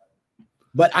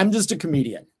 but I'm just a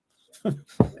comedian.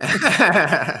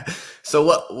 So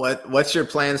what's your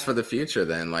plans for the future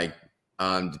then? Like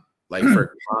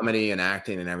for comedy and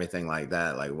acting and everything like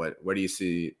that, like where do you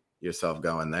see yourself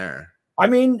going there? I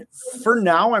mean, for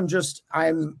now, I'm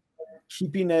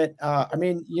keeping it. I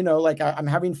mean, you know, like I'm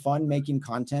having fun making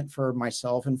content for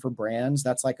myself and for brands.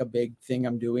 That's like a big thing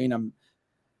I'm doing.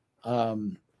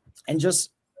 And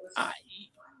just,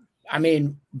 I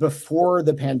mean, before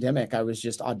the pandemic, I was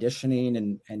just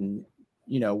auditioning and,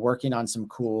 you know, working on some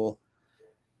cool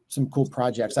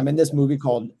projects. I'm in this movie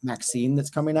called Maxine that's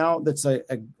coming out. That's a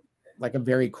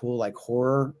very cool, like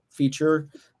horror feature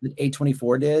that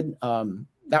A24 did.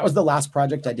 That was the last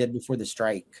project I did before the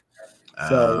strike.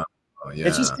 So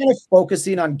it's just kind of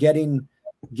focusing on getting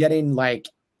like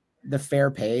the fair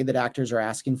pay that actors are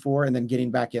asking for, and then getting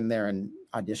back in there and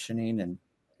auditioning. And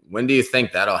when do you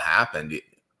think that'll happen?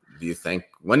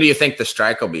 When do you think the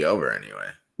strike will be over anyway?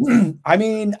 I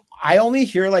mean, I only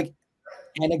hear like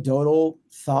anecdotal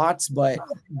thoughts, but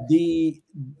the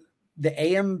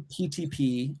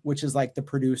AMPTP, which is like the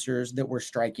producers that we're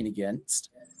striking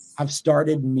against, have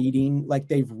started meeting, like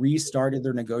they've restarted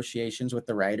their negotiations with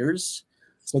the writers.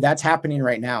 So that's happening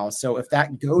right now. So if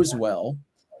that goes well,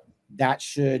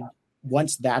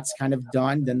 once that's kind of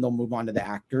done, then they'll move on to the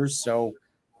actors. So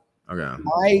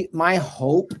okay. My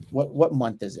hope, what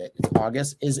month is it? It's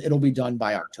August, is it'll be done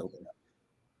by October.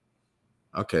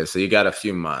 Okay, so you got a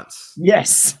few months.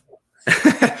 Yes.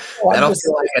 That'll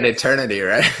feel like an eternity,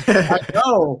 right? I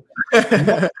know.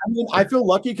 I mean, I feel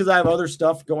lucky because I have other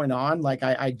stuff going on. Like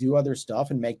I do other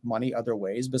stuff and make money other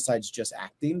ways besides just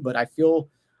acting. But I feel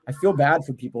bad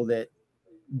for people that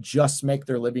just make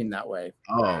their living that way.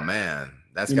 Oh man,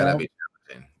 that's gotta be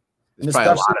challenging. There's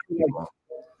probably a lot of people.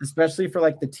 Especially for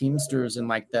like the Teamsters and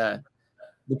like the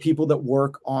people that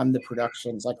work on the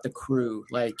productions, like the crew,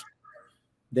 like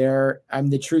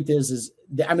the truth is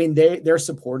I mean, they're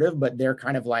supportive, but they're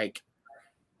kind of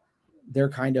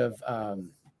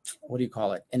what do you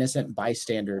call it? Innocent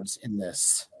bystanders in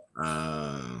this,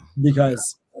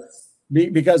 because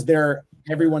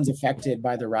everyone's affected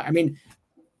by the right. I mean,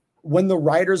 when the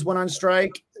writers went on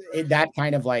strike, that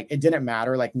kind of like, it didn't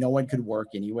matter. Like no one could work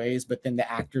anyways, but then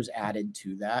the actors added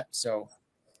to that. So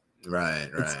right.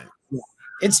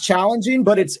 It's challenging,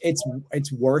 but it's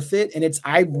worth it. And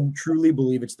I truly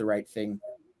believe it's the right thing.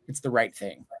 It's the right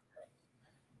thing.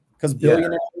 Because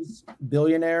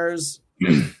billionaires.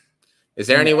 Is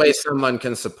there any way someone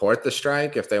can support the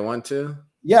strike if they want to?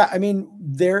 Yeah, I mean,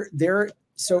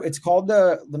 so it's called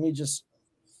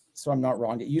so I'm not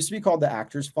wrong. It used to be called the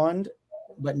Actors Fund,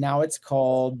 but now it's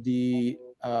called the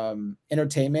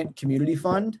Entertainment Community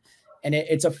Fund. And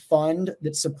it's a fund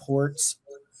that supports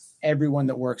everyone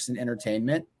that works in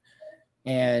entertainment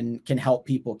and can help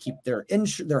people keep their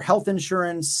health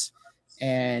insurance,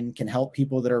 and can help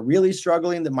people that are really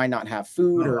struggling that might not have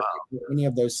food or any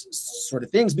of those sort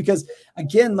of things. Because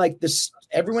again, like this,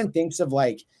 everyone thinks of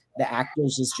like the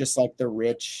actors as just like the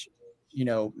rich,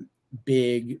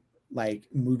 big like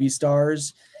movie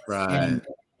stars. Right.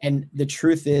 And the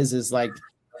truth is like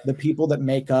the people that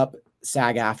make up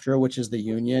SAG-AFTRA, which is the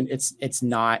union, it's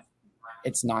not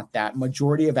that.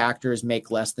 Majority of actors make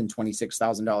less than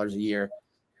 $26,000 a year.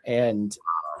 And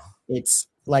it's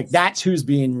like, that's who's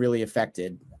being really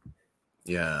affected.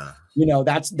 Yeah.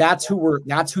 That's who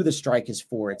the strike is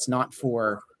for. It's not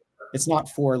for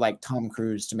like Tom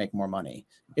Cruise to make more money.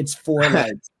 It's for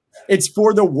like, it's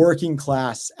for the working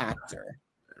class actor.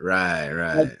 Right.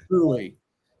 Like, truly.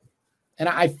 And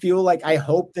I feel like, I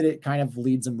hope that it kind of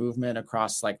leads a movement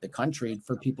across like the country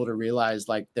for people to realize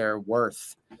like their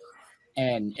worth.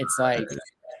 And it's like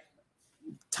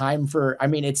time for,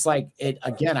 it's like it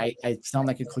again, I sound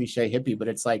like a cliche hippie, but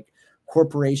it's like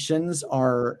corporations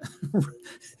are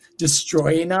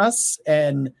destroying us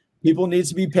and people need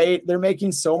to be paid. They're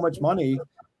making so much money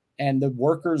and the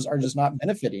workers are just not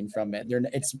benefiting from it.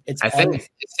 I think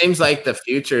it seems like the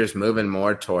future is moving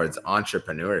more towards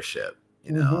entrepreneurship,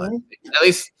 at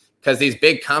least because these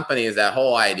big companies, that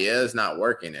whole idea is not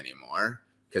working anymore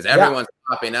because everyone's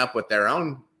popping up with their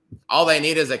own. All they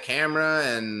need is a camera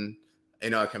and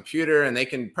a computer, and they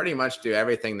can pretty much do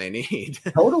everything they need.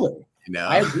 Totally.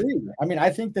 I agree. I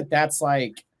think that's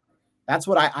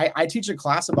what I teach a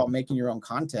class about making your own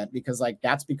content, because like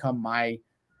that's become my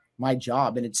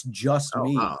job, and it's just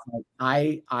me. Wow.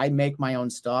 Like, I make my own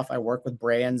stuff. I work with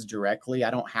brands directly.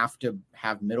 I don't have to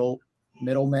have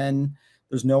middlemen.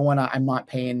 There's no one. I'm not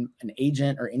paying an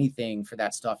agent or anything for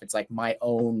that stuff. It's like my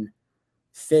own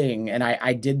thing. And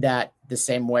I did that the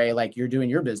same way like you're doing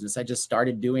your business. I just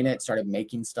started doing it, started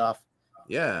making stuff.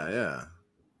 Yeah.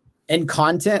 And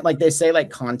content, like they say, like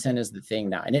content is the thing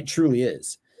now. And it truly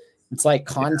is. It's like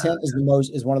content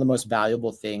is one of the most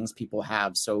valuable things people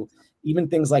have. So even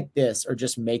things like this are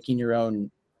just making your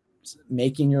own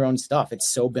stuff. It's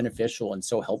so beneficial and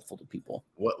so helpful to people.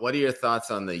 What are your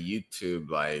thoughts on the YouTube?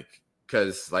 Like,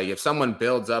 because like if someone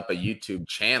builds up a YouTube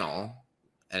channel,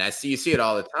 and you see it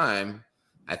all the time,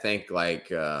 I think like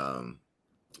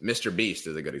Mr. Beast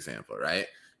is a good example, right?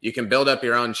 You can build up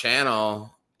your own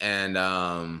channel and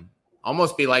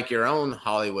almost be like your own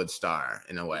Hollywood star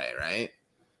in a way, right?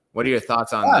 What are your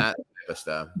thoughts on that type of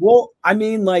stuff? Well,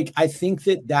 I think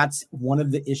that's one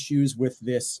of the issues with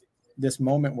this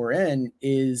moment we're in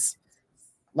is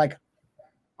like,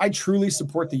 I truly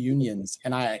support the unions,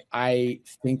 and I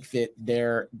think that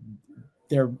they're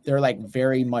like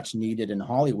very much needed in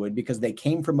Hollywood, because they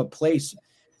came from a place.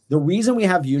 The reason we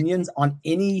have unions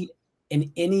in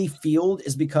any field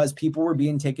is because people were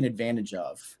being taken advantage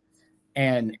of,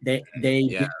 and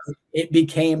it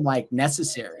became like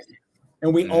necessary.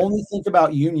 And we only think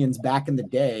about unions back in the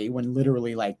day when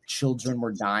literally like children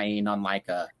were dying on like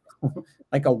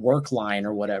a work line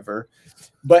or whatever.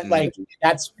 But like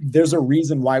there's a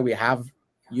reason why we have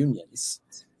unions.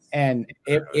 And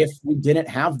if we didn't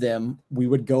have them, we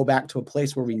would go back to a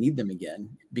place where we need them again,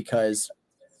 because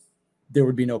there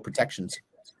would be no protections.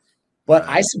 But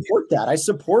I support that. I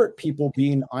support people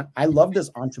being on. I love this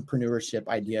entrepreneurship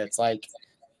idea. It's like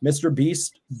Mr.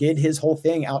 Beast did his whole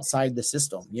thing outside the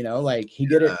system, like he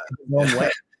did it his own way.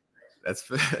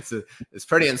 It's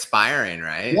pretty inspiring,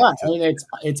 right? Yeah,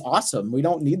 it's awesome. We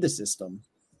don't need the system.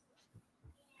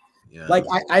 Yeah. Like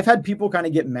I've had people kind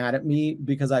of get mad at me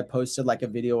because I posted like a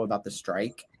video about the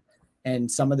strike, and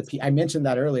some of the I mentioned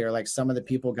that earlier. Like some of the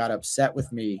people got upset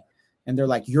with me, and they're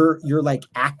like, "You're like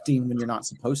acting when you're not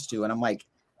supposed to," and I'm like,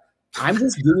 "I'm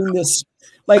just doing this."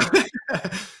 Like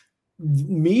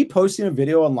me posting a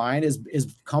video online is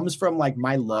comes from like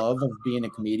my love of being a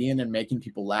comedian and making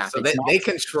people laugh. So they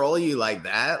control you like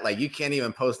that? Like you can't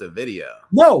even post a video?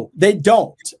 No, they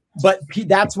don't. But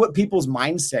that's what people's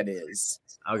mindset is.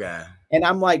 Okay. And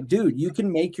I'm like, dude, you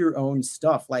can make your own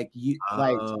stuff. Like you,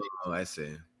 I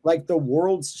see. like the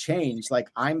world's changed. Like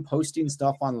I'm posting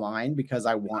stuff online because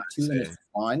I want to, and it's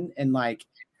fun. And like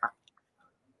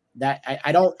that,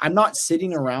 I'm not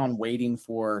sitting around waiting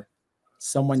for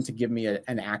someone to give me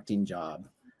an acting job.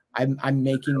 I'm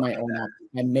making my own.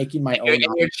 I'm making my own. And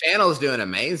your channel's doing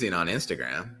amazing on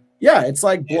Instagram. Yeah, it's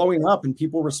like blowing up and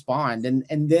people respond. And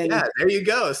then there you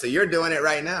go. So you're doing it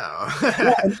right now.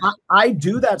 and I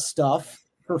do that stuff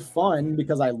for fun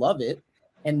because I love it.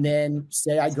 And then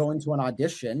say I go into an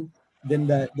audition, then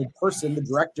the person, the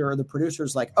director or the producer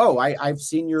is like, oh, I've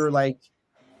seen your like,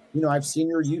 I've seen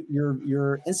your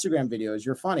Instagram videos.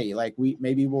 You're funny. Like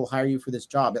maybe we'll hire you for this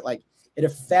job. It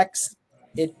affects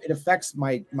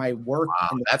my work. Wow,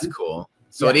 that's cool.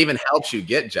 So it even helps you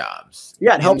get jobs.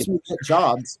 Yeah, it helps me get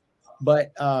jobs.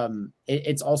 But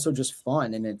it's also just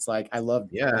fun, and it's like I love.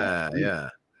 Yeah.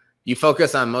 You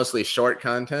focus on mostly short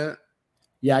content.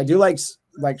 Yeah, I do like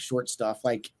short stuff,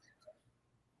 like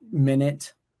a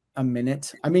minute. I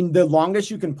mean, the longest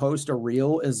you can post a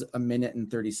reel is 1 minute and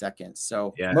 30 seconds.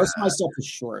 So most of my stuff is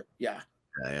short. Yeah.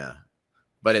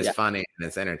 But it's funny and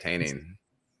it's entertaining.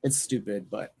 It's stupid,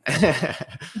 but.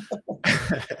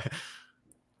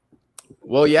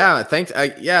 Well, yeah. Thanks.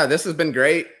 This has been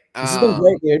great. This has been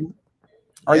great, dude.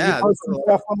 Are you posting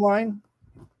stuff online?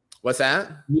 What's that?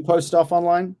 You post stuff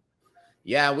online?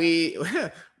 Yeah,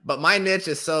 but my niche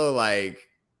is so like,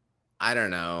 I don't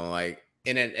know, like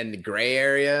in the gray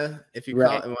area, if you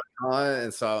call it.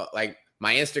 And so like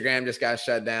my Instagram just got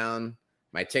shut down.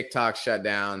 My TikTok shut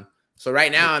down. So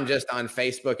right now I'm just on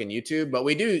Facebook and YouTube, but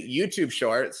we do YouTube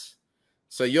shorts.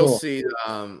 So you'll see,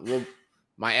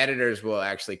 my editors will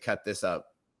actually cut this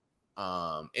up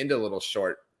into little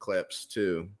short clips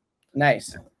too.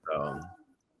 Nice.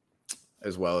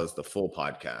 As well as the full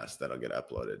podcast that'll get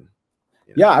uploaded.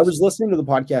 Yeah, I was listening to the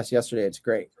podcast yesterday. It's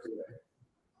great.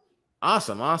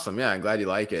 Awesome. Yeah, I'm glad you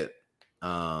like it.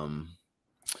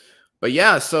 But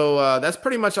yeah, so that's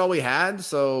pretty much all we had.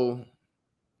 So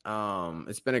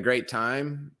it's been a great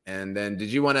time. And then did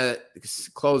you want to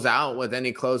close out with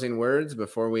any closing words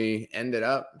before we end it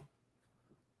up?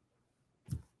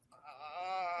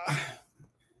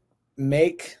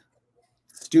 Make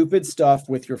stupid stuff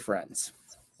with your friends.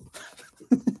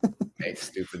 Make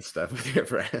stupid stuff with your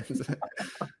friends.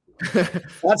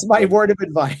 That's my word of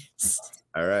advice.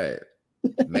 All right.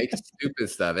 Make stupid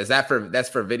stuff. That's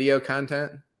for video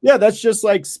content? Yeah, that's just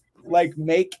like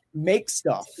make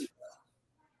stuff.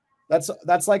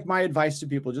 That's like my advice to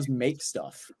people. Just make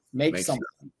stuff. Make something.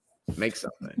 Make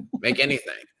something. Make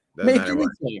anything. Doesn't make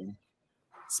anything.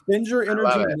 Spend your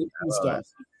energy making stuff.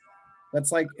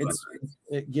 That's like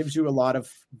it gives you a lot of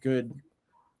good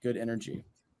energy.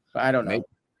 But I don't know.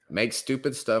 Make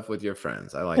stupid stuff with your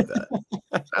friends. I like that.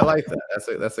 I like that.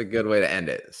 That's a good way to end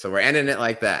it. So we're ending it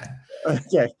like that.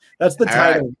 Okay. That's the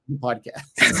title of the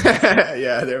podcast.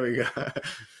 Yeah, there we go.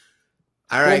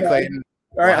 All right, Clayton.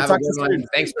 All right. I'll talk to you soon.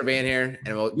 Thanks for being here.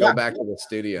 And we'll go back to the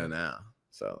studio now.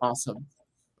 So awesome.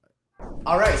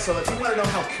 All right, so if you want to know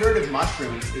how Curative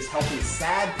Mushrooms is helping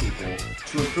sad people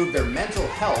to improve their mental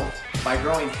health by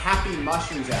growing happy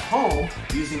mushrooms at home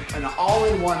using an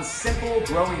all-in-one simple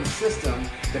growing system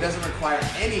that doesn't require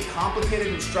any complicated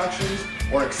instructions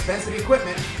or expensive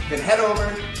equipment, then head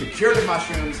over to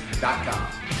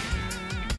curativemushrooms.com.